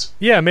 Yes.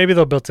 Yeah, maybe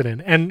they'll build it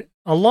in. And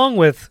along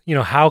with,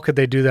 how could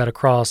they do that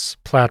across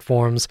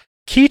platforms?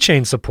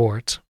 Keychain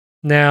support.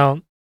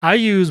 Now, I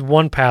use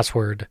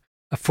 1Password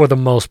for the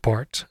most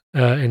part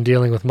in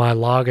dealing with my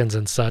logins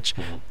and such,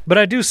 but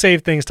I do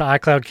save things to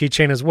iCloud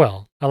Keychain as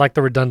well. I like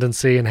the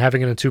redundancy and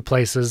having it in two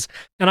places.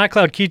 And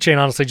iCloud Keychain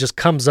honestly just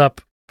comes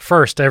up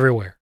first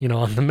everywhere,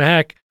 on the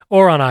Mac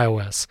or on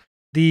iOS.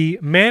 The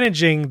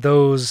managing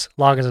those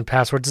logins and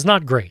passwords is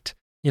not great.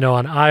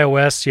 On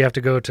iOS, you have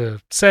to go to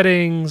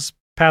settings,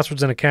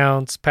 passwords and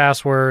accounts,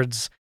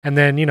 passwords, and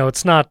then,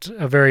 it's not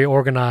a very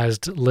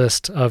organized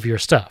list of your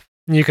stuff.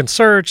 You can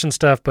search and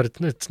stuff, but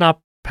it's not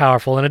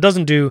powerful, and it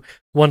doesn't do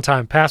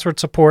one-time password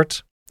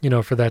support,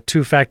 for that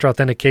two-factor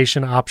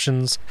authentication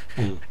options.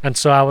 And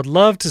so I would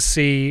love to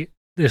see,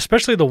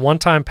 especially the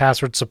one-time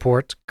password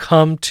support,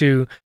 come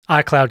to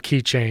iCloud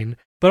Keychain,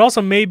 but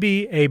also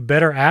maybe a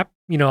better app.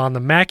 On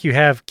the Mac, you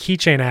have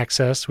Keychain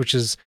Access, which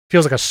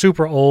feels like a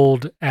super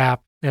old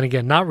app, and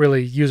again, not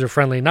really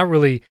user-friendly, not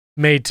really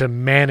made to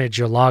manage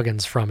your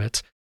logins from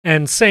it.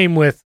 And same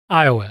with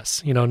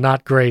iOS,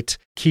 not great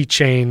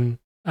keychain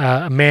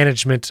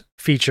management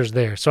features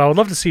there. So I would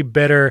love to see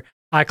better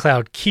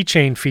iCloud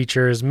Keychain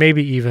features,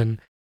 maybe even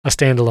a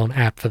standalone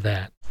app for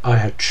that. I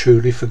had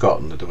truly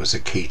forgotten that there was a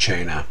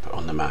keychain app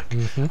on the Mac.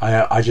 Mm-hmm.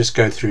 I just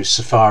go through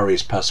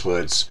Safari's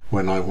passwords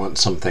when I want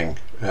something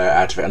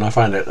out of it, and I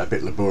find it a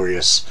bit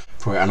laborious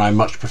for it, and I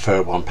much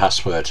prefer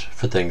 1Password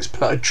for things,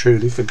 but I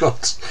truly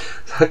forgot.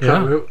 I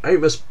can't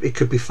remember. It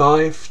could be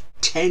 5-10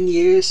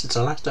 years since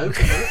I last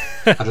opened it.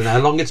 I don't know how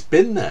long it's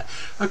been there.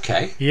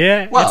 Okay.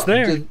 Yeah, well, it's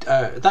there.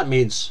 That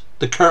means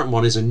the current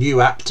one is a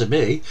new app to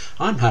me.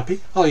 I'm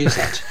happy. I'll use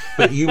that.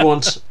 But you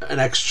want an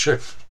extra...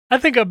 I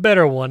think a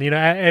better one.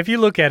 If you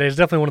look at it, it's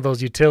definitely one of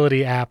those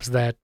utility apps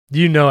that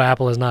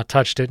Apple has not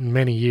touched it in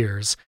many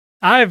years.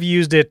 I've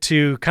used it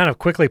to kind of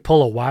quickly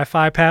pull a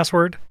Wi-Fi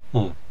password.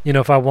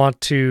 If I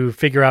want to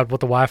figure out what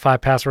the Wi-Fi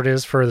password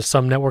is for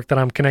some network that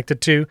I'm connected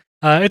to.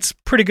 It's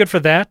pretty good for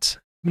that.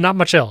 Not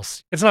much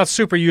else. It's not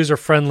super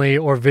user-friendly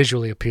or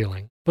visually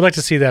appealing. We'd like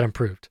to see that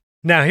improved.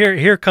 Now,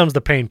 here comes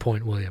the pain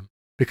point, William,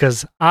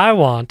 because I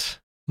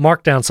want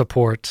Markdown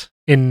support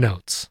in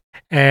Notes.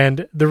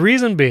 And the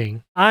reason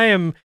being, I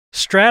am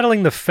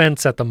straddling the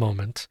fence at the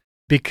moment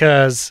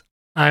because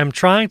I am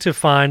trying to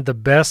find the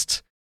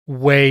best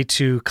way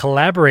to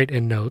collaborate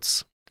in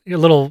Notes. A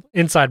little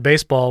inside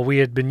baseball, we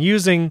had been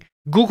using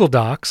Google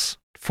Docs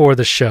for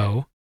the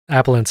show,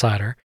 Apple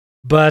Insider,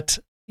 but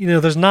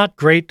there's not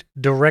great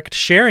direct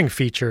sharing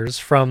features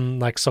from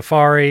like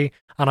Safari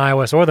on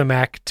iOS or the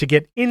Mac to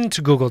get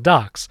into Google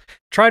Docs.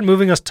 Tried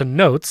moving us to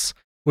Notes,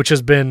 which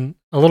has been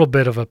a little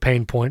bit of a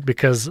pain point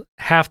because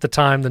half the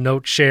time the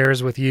note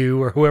shares with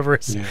you or whoever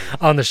is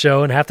on the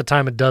show, and half the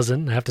time it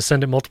doesn't. I have to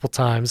send it multiple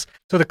times.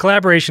 So the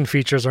collaboration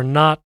features are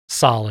not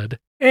solid.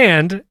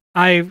 And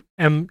I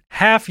am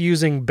half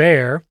using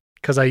Bear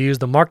because I use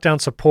the Markdown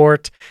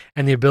support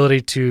and the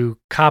ability to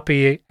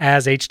copy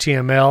as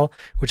HTML,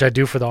 which I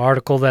do for the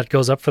article that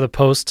goes up for the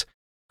post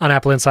on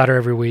Apple Insider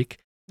every week.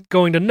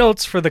 Going to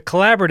Notes for the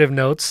collaborative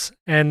notes,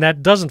 and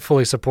that doesn't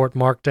fully support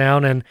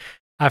Markdown, and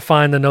I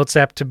find the Notes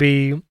app to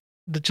be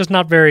just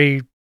not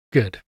very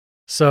good.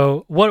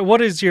 So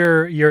what is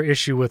your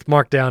issue with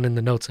Markdown in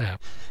the Notes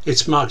app?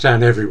 It's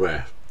Markdown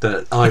everywhere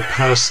that I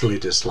personally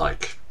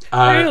dislike.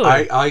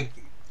 Really?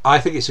 I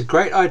think it's a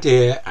great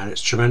idea and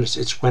it's tremendous.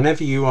 It's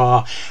whenever you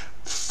are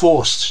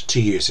forced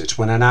to use it,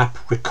 when an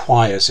app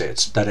requires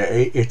it, that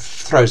it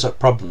throws up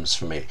problems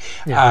for me.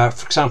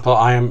 For example,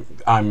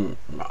 I'm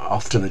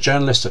often a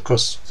journalist, of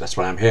course, that's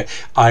why I'm here.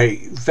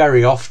 I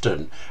very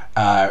often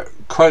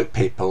quote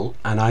people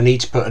and I need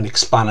to put an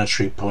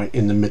explanatory point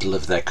in the middle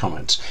of their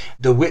comments.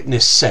 The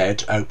witness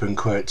said, open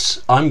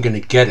quotes, I'm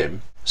going to get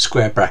him,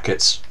 square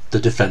brackets, the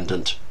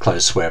defendant,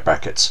 close square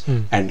brackets,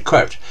 end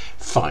quote.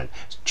 Fine.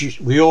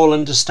 We all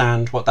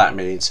understand what that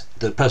means.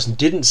 The person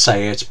didn't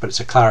say it, but it's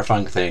a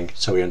clarifying thing,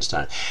 so we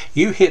understand.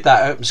 You hit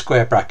that open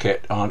square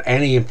bracket on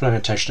any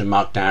implementation of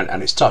Markdown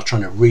and it starts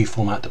trying to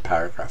reformat the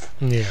paragraph.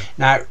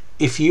 Now,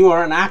 if you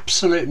are an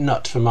absolute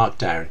nut for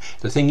Markdown,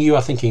 the thing you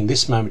are thinking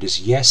this moment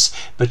is yes,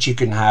 but you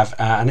can have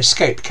an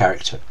escape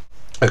character.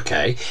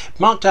 Okay,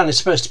 Markdown is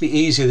supposed to be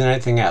easier than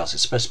anything else.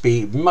 It's supposed to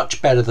be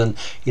much better than,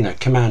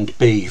 Command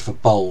B for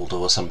bold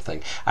or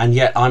something. And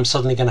yet I'm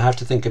suddenly going to have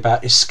to think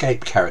about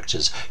escape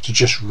characters to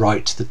just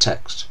write the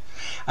text.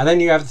 And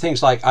then you have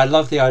things like, I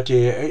love the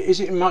idea,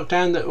 is it in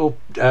Markdown that will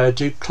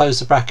do close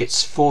the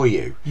brackets for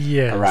you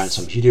around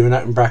something? You do an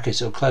open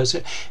bracket, it'll close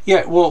it.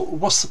 Yeah, well,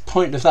 what's the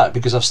point of that?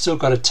 Because I've still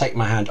got to take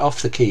my hand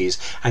off the keys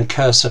and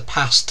cursor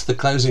past the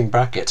closing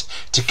bracket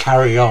to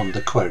carry on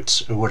the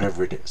quotes or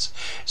whatever it is.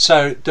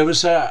 So there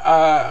was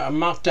a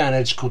Markdown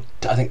edge called,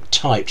 I think,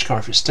 Typed. I can't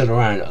remember if it's still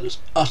around. It was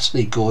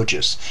utterly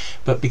gorgeous.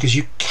 But because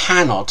you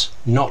cannot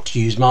not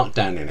use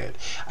Markdown in it.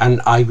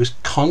 And I was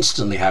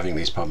constantly having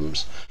these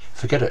problems.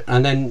 Forget it.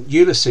 And then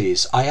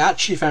Ulysses, I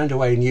actually found a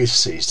way in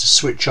Ulysses to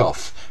switch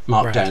off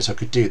Markdown so I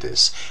could do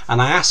this.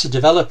 And I asked the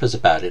developers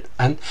about it,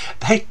 and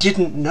they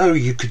didn't know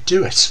you could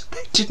do it.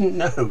 They didn't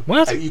know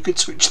how you could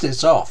switch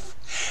this off.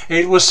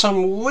 It was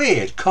some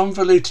weird,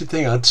 convoluted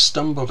thing I'd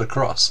stumbled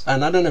across.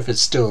 And I don't know if it's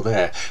still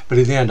there, but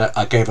in the end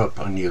I gave up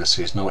on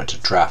Ulysses and I went to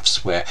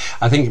Drafts, where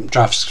I think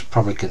Drafts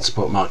probably can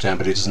support Markdown,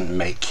 but it doesn't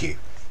make you.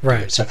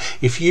 Right. So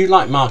if you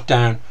like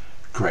Markdown,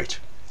 great.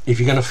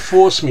 If you're going to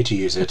force me to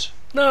use it,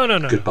 No.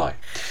 goodbye.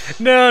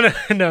 No,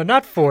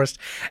 not forced.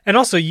 And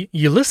also,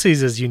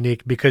 Ulysses is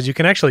unique because you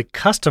can actually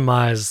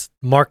customize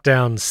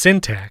Markdown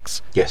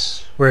syntax.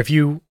 Yes. Where if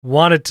you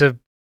wanted to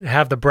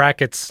have the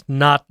brackets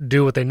not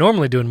do what they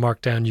normally do in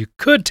Markdown, you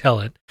could tell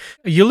it.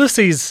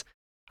 Ulysses,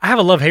 I have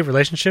a love-hate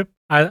relationship.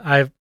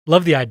 I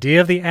love the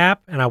idea of the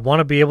app, and I want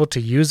to be able to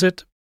use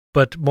it.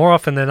 But more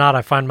often than not,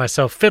 I find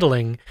myself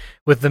fiddling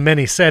with the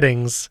many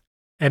settings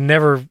and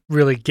never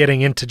really getting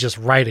into just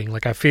writing.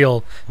 Like I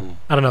feel,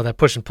 I don't know, that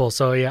push and pull.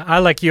 So yeah, I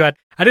like you. I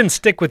didn't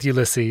stick with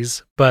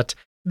Ulysses, but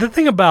the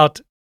thing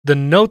about the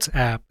Notes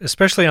app,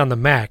 especially on the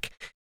Mac,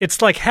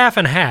 it's like half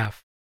and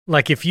half.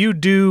 Like if you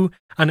do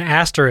an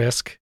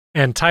asterisk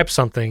and type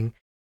something,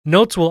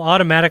 Notes will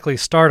automatically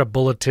start a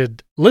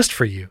bulleted list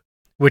for you,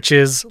 which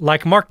is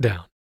like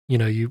Markdown.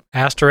 You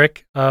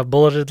asterisk a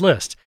bulleted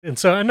list. And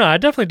so, no, I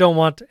definitely don't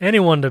want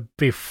anyone to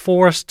be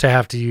forced to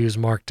have to use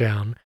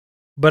Markdown.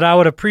 But I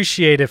would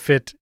appreciate if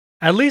it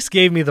at least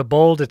gave me the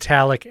bold,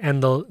 italic,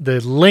 and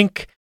the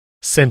link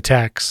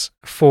syntax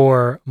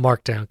for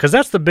Markdown. Because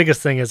that's the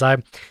biggest thing is I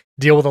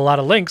deal with a lot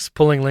of links,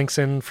 pulling links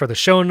in for the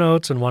show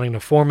notes and wanting to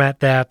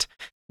format that.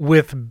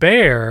 With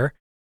Bear,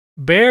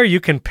 you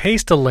can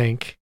paste a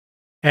link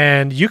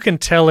and you can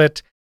tell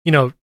it,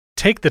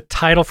 take the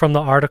title from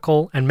the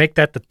article and make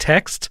that the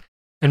text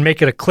and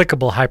make it a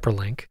clickable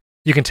hyperlink.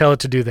 You can tell it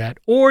to do that.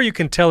 Or you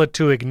can tell it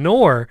to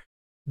ignore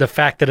the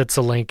fact that it's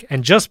a link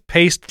and just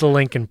paste the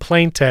link in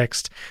plain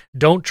text.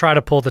 Don't try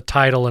to pull the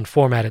title and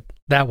format it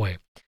that way.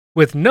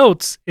 With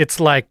notes, it's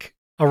like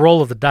a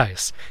roll of the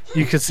dice.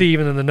 You can see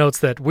even in the notes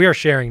that we are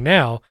sharing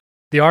now,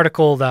 the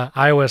article, the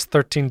iOS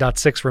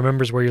 13.6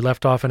 remembers where you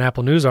left off in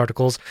Apple News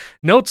articles,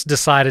 Notes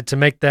decided to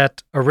make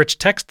that a rich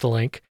text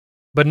link,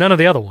 but none of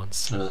the other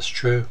ones. No, that's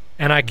true.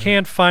 And I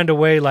can't find a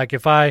way, like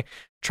if I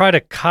try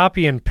to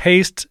copy and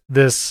paste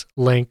this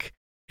link,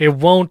 it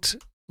won't,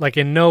 like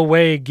in no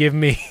way give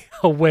me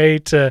a way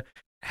to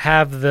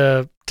have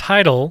the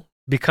title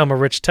become a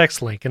rich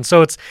text link. And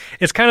so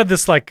it's kind of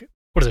this like,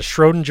 what is it,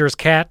 Schrodinger's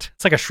cat?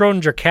 It's like a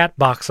Schrodinger cat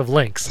box of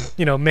links.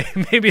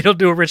 Maybe it'll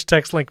do a rich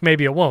text link,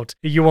 maybe it won't.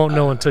 You won't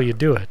know until you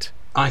do it.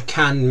 I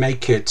can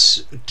make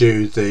it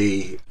do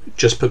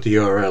just put the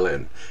URL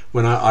in.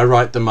 When I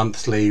write the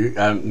monthly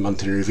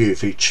review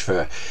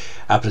for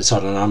Apple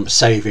Insider, and I'm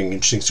saving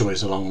interesting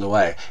stories along the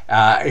way.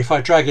 If I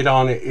drag it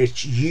on,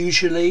 it's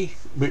usually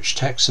rich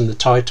text in the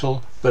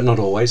title, but not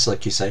always,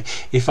 like you say.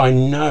 If I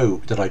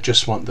know that I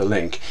just want the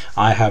link,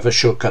 I have a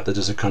shortcut that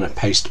does a kind of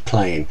paste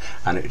plain,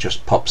 and it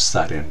just pops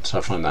that in. So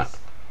I find that.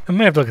 I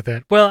may have to look at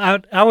that.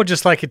 Well, I would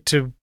just like it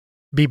to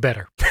be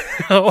better.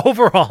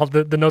 Overall,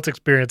 the Notes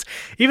experience,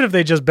 even if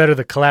they just better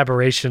the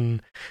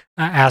collaboration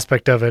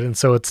aspect of it, and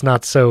so it's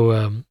not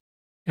so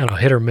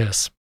hit or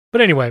miss.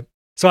 But anyway,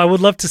 so I would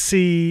love to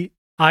see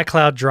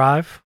iCloud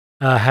Drive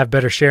have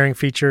better sharing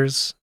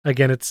features.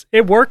 Again,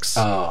 it works.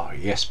 Oh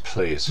yes,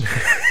 please.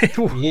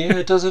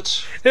 Yeah, does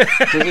it?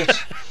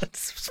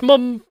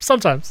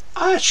 Sometimes.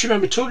 I actually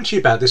remember talking to you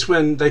about this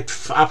when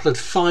Apple had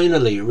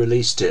finally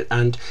released it,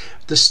 and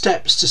the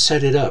steps to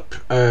set it up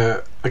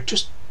are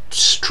just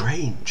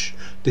strange.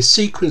 The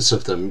sequence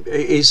of them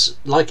is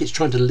like it's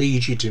trying to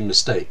lead you to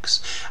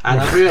mistakes.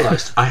 And I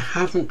realised I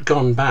haven't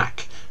gone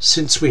back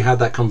since we had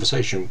that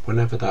conversation,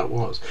 whenever that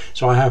was.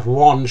 So I have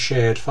one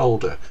shared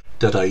folder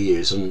that I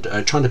use, and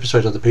trying to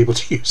persuade other people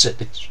to use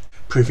it is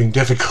proving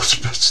difficult,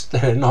 but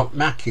they're not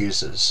Mac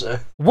users. So.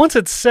 Once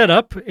it's set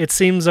up, it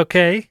seems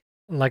okay.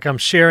 Like I'm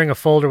sharing a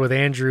folder with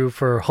Andrew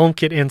for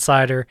HomeKit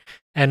Insider,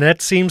 and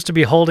that seems to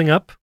be holding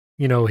up.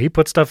 He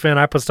put stuff in,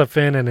 I put stuff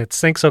in, and it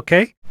syncs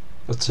okay.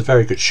 That's a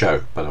very good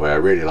show, by the way. I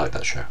really like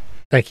that show.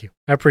 Thank you.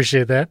 I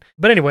appreciate that.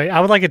 But anyway, I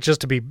would like it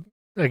just to be,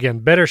 again,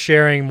 better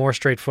sharing, more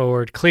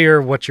straightforward,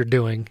 clear what you're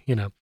doing,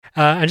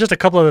 And just a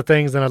couple other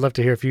things, then I'd love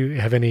to hear if you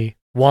have any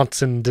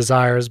wants and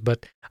desires,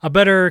 but a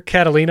better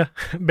Catalina,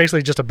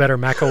 basically just a better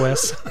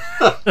macOS,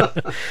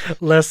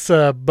 less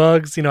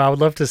bugs. I would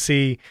love to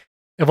see,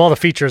 of all the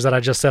features that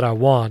I just said I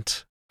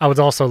want, I would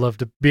also love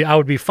to I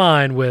would be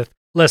fine with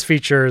less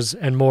features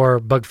and more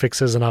bug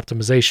fixes and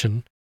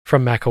optimization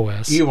from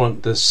macOS. You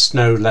want the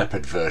Snow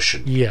Leopard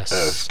version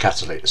of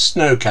Catalina.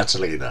 Snow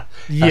Catalina.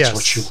 That's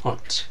what you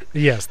want.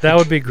 Yes, that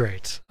would be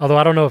great. Although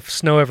I don't know if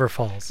snow ever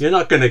falls. You're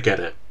not going to get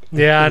it.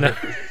 Yeah, I know.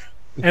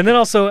 And then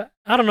also,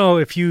 I don't know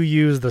if you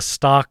use the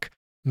stock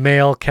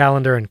mail,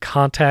 calendar, and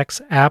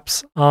contacts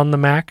apps on the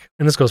Mac.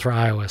 And this goes for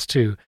iOS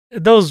too.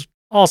 Those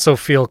also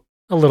feel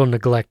a little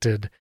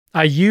neglected.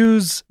 I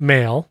use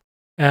mail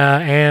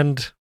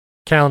and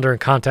calendar and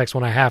contacts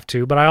when I have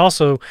to, but I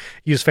also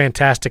use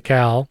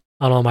Fantastical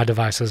on all my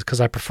devices because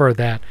I prefer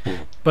that.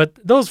 But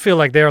those feel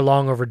like they're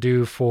long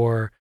overdue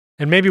for,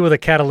 and maybe with a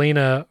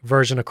Catalina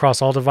version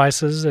across all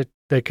devices,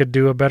 they could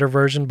do a better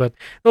version, but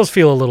those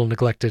feel a little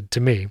neglected to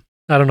me.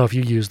 I don't know if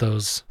you use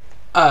those.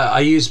 I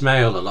use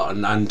Mail a lot,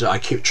 and I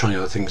keep trying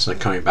other things and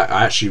they're coming back.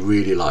 I actually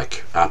really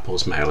like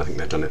Apple's Mail. I think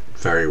they've done it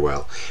very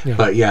well. Yeah.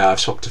 But yeah, I've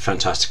swapped to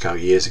Fantastical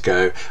years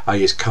ago. I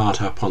use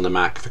CardHub on the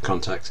Mac for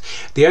contacts.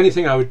 The only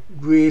thing I would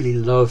really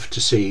love to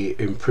see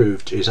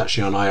improved is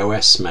actually on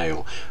iOS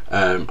Mail.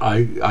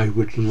 I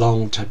would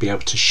long to be able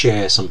to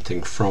share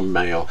something from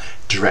Mail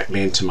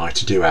directly into my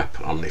To-Do app,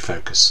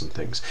 OmniFocus and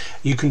things.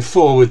 You can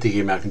forward the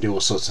email, can do all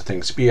sorts of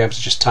things. To be able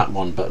to just tap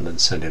one button and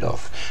send it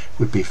off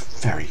would be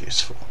very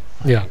useful.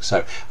 Yeah.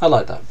 So I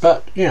like that.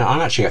 But,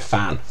 I'm actually a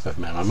fan of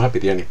Mail. I might be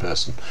the only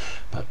person,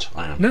 but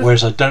I am. No.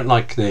 Whereas I don't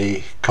like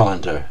the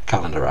calendar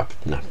app.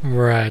 No.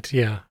 Right,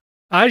 yeah.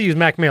 I use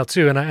Mac Mail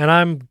too, and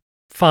I'm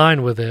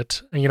fine with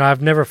it.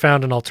 I've never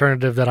found an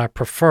alternative that I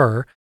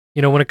prefer.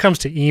 When it comes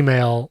to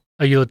email,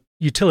 a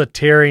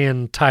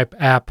utilitarian type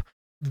app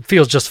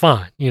feels just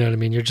fine. You know what I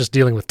mean? You're just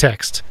dealing with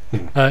text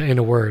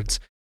in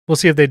words. We'll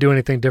see if they do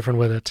anything different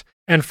with it.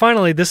 And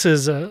finally, this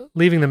is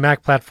leaving the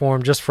Mac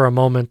platform just for a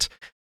moment.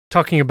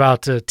 Talking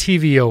about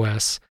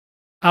tvOS,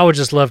 I would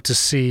just love to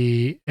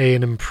see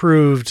an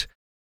improved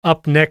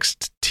Up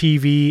Next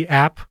TV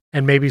app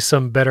and maybe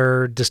some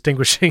better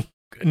distinguishing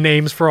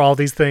names for all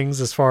these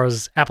things as far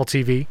as Apple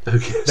TV,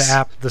 the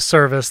app, the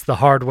service, the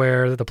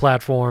hardware, the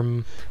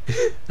platform,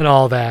 and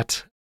all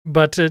that.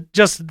 But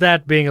just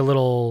that being a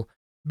little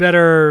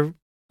better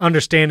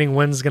understanding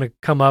when's going to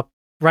come up.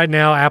 Right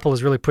now, Apple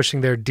is really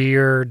pushing their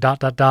Dear ...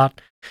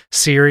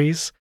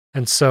 series.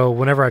 And so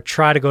whenever I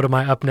try to go to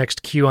my up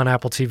next queue on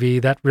Apple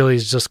TV, that really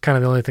is just kind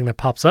of the only thing that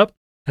pops up.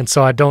 And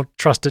so I don't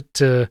trust it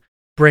to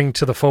bring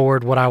to the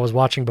forward what I was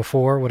watching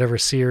before, whatever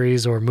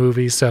series or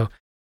movie. So I'd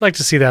like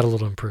to see that a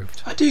little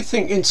improved. I do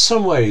think in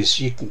some ways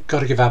you've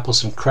got to give Apple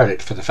some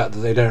credit for the fact that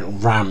they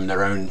don't ram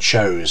their own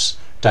shows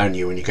down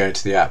you when you go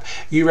into the app.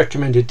 You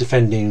recommended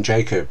Defending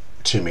Jacob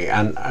to me,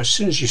 and as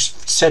soon as you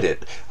said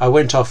it, I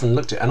went off and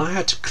looked at it, and I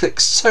had to click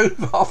so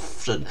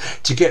often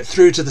to get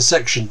through to the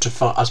section to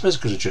find. I suppose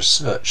I could have just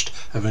searched.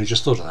 I've only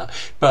just thought of that,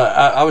 but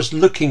I was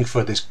looking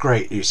for this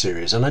great new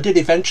series, and I did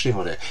eventually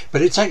want it,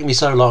 but it taken me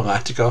so long I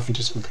had to go off and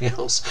do something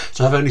else.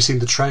 So I've only seen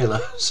the trailer,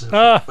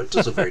 but it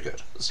does look very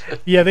good.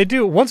 Yeah, they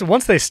do.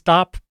 Once they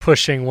stop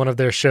pushing one of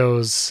their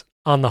shows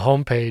on the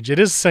homepage,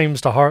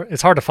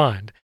 it's hard to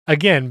find.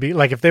 Again,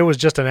 like if there was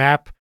just an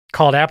app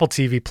called Apple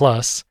TV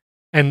Plus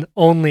and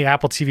only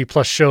Apple TV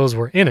Plus shows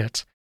were in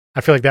it,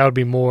 I feel like that would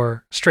be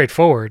more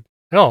straightforward.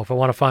 Oh, if I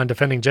want to find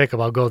Defending Jacob,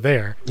 I'll go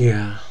there.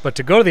 Yeah. But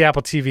to go to the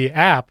Apple TV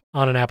app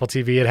on an Apple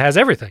TV, it has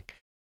everything.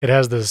 It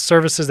has the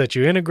services that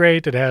you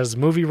integrate. It has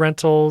movie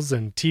rentals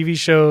and TV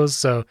shows,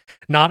 so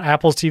not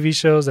Apple's TV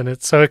shows, and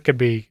it could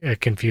be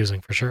confusing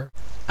for sure.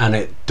 And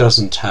it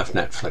doesn't have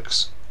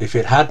Netflix. If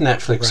it had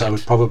Netflix, right, I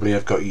would probably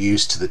have got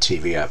used to the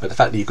TV app. But the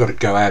fact that you've got to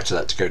go out of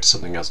that to go to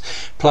something else.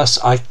 Plus,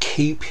 I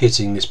keep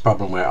hitting this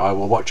problem where I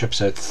will watch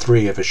episode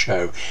 3 of a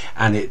show,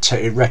 and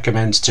it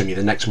recommends to me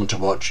the next one to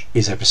watch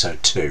is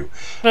episode 2.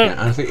 And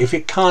I think if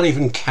it can't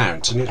even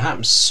count, and it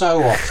happens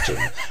so often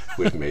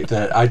with me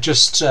that I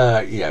just,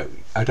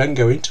 I don't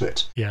go into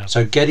it. Yeah.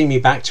 So getting me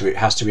back to it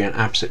has to be an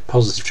absolute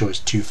positive choice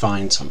to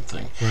find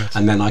something. Right.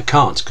 And then I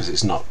can't because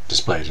it's not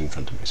displayed in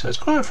front of me. So it's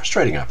quite a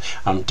frustrating app.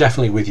 I'm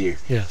definitely with you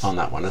on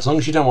that one. As long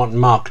as you don't want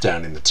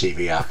Markdown in the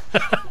TV app,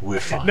 we're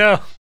fine. No,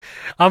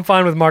 I'm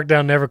fine with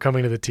Markdown never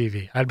coming to the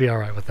TV. I'd be all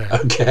right with that.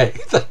 Okay,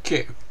 thank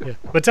you. Yeah.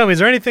 But tell me, is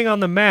there anything on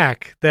the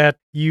Mac that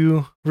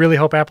you really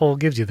hope Apple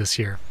gives you this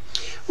year?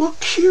 Well,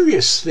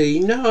 curiously,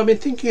 no, I've been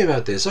thinking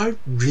about this. I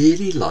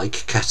really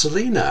like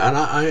Catalina, and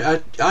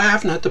I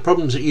haven't had the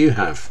problems that you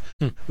have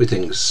with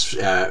things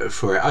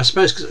for it. I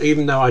suppose because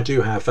even though I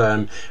do have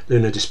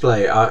Luna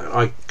Display,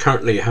 I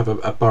currently have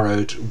a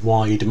borrowed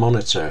wide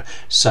monitor,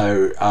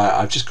 so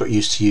I've just got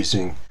used to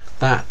using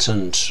that,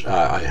 and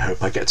I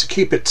hope I get to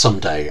keep it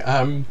someday.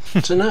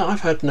 So no,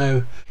 I've had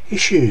no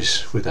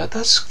issues with that.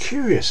 That's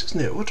curious,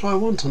 isn't it? What do I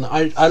want on that?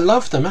 I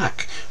love the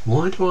Mac.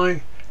 Why do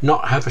I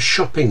not have a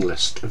shopping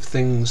list of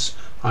things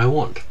I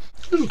want?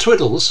 Little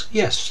twiddles,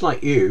 yes,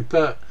 like you,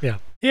 but yeah,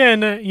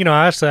 and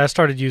I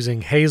started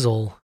using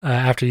Hazel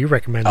after you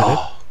recommended it.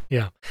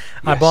 Yeah, yes.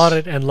 I bought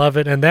it and love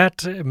it, and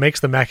that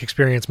makes the Mac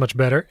experience much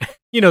better.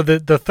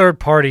 The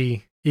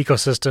third-party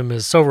ecosystem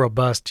is so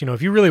robust.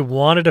 If you really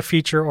wanted a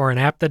feature or an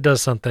app that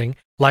does something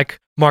like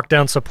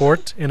Markdown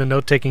support in a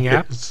note-taking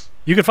app,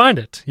 you could find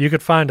it. You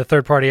could find a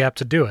third-party app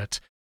to do it.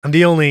 And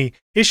the only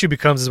issue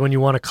becomes is when you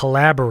want to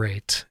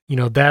collaborate.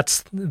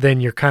 Then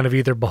you're kind of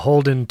either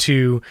beholden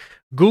to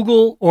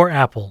Google or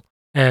Apple.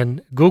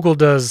 And Google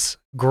does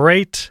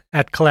great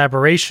at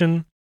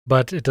collaboration,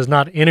 but it does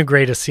not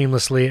integrate as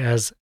seamlessly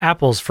as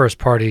Apple's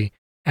first-party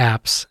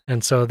apps.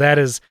 And so that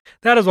is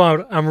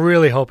why I'm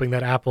really hoping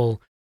that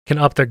Apple can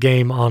up their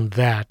game on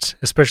that,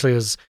 especially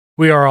as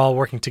we are all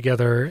working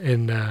together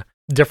in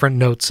different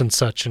notes and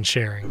such and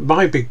sharing.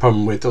 My big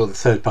problem with all the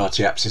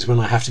third-party apps is when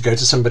I have to go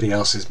to somebody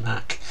else's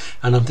Mac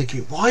and I'm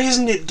thinking, why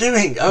isn't it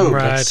doing? Oh,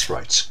 right. That's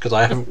right, because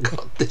I haven't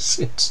got this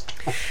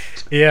installed.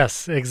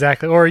 Yes,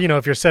 exactly. Or,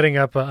 if you're setting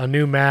up a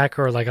new Mac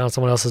or like on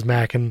someone else's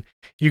Mac and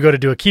you go to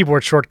do a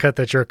keyboard shortcut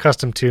that you're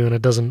accustomed to and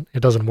it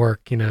doesn't work,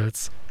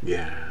 it's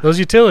those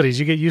utilities,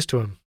 you get used to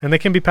them and they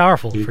can be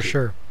powerful for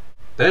sure.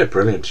 They're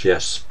brilliant,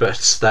 yes,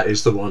 but that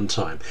is the one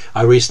time.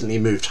 I recently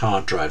moved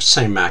hard drives,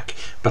 same Mac,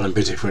 but I'm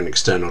busy for an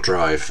external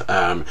drive,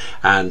 and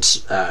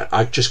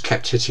I just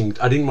kept hitting.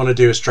 I didn't want to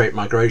do a straight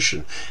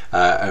migration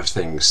of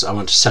things. I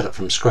wanted to set up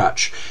from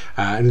scratch,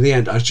 and in the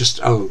end, I was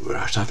just, I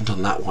haven't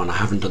done that one. I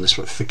haven't done this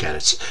one. Forget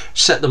it.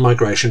 Set the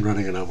migration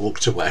running, and I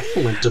walked away.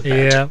 Went to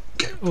bed.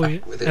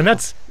 And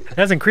that's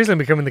increasingly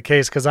becoming the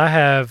case because I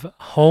have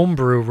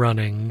Homebrew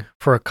running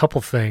for a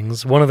couple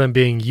things. One of them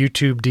being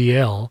YouTube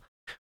DL.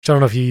 I don't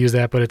know if you use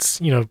that, but it's,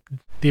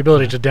 the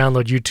ability to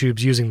download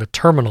YouTube's using the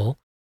terminal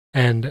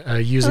and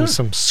using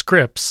some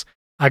scripts.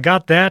 I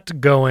got that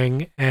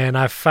going, and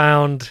I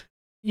found,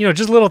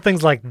 just little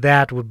things like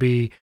that would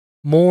be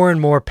more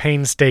and more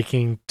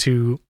painstaking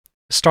to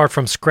start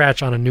from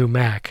scratch on a new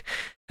Mac.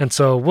 And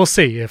so we'll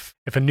see if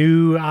a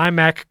new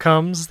iMac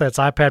comes that's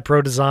iPad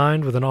Pro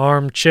designed with an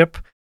ARM chip.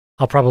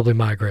 I'll probably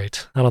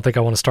migrate. I don't think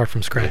I want to start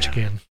from scratch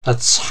again.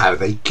 That's how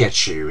they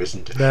get you,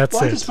 isn't it?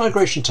 Why does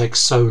migration take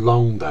so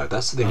long, though?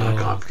 That's the thing I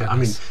can't. Goodness. I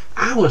mean,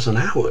 hours and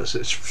hours.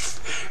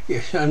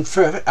 And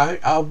for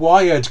a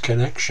wired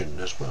connection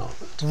as well.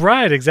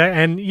 Right,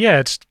 exactly. And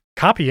it's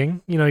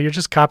copying. You're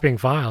just copying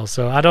files.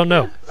 So I don't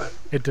know.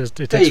 It takes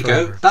there you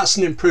forever. go. That's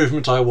an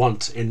improvement I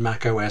want in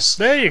macOS.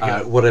 There you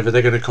go. Whatever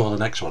they're going to call the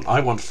next one. I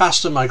want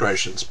faster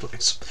migrations,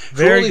 please.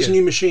 For all these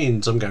new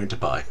machines I'm going to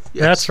buy.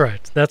 Yes.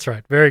 That's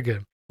right. Very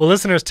good. Well,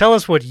 listeners, tell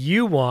us what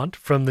you want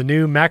from the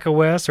new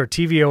macOS or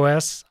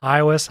tvOS,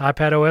 iOS,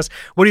 iPadOS.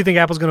 What do you think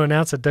Apple's going to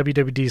announce at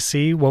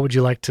WWDC? What would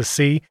you like to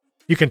see?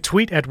 You can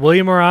tweet at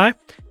William or I.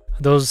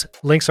 Those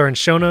links are in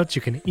show notes.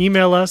 You can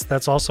email us.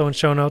 That's also in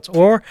show notes.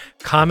 Or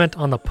comment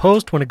on the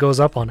post when it goes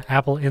up on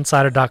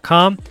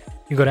appleinsider.com.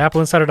 You can go to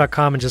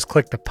appleinsider.com and just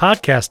click the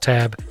podcast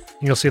tab,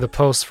 and you'll see the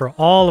posts for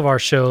all of our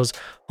shows,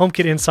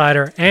 HomeKit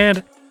Insider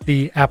and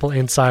the Apple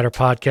Insider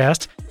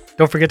podcast.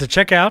 Don't forget to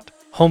check out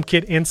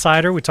HomeKit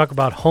Insider. We talk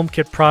about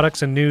HomeKit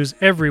products and news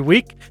every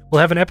week.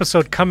 We'll have an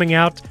episode coming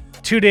out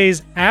 2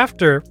 days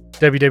after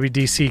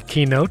WWDC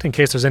keynote in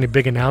case there's any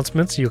big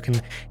announcements. You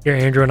can hear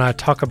Andrew and I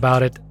talk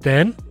about it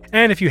then.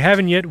 And if you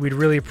haven't yet, we'd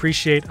really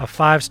appreciate a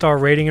 5-star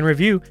rating and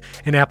review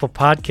in Apple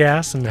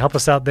Podcasts, and help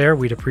us out there.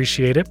 We'd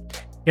appreciate it.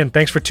 Again,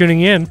 thanks for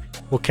tuning in.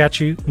 We'll catch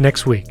you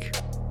next week.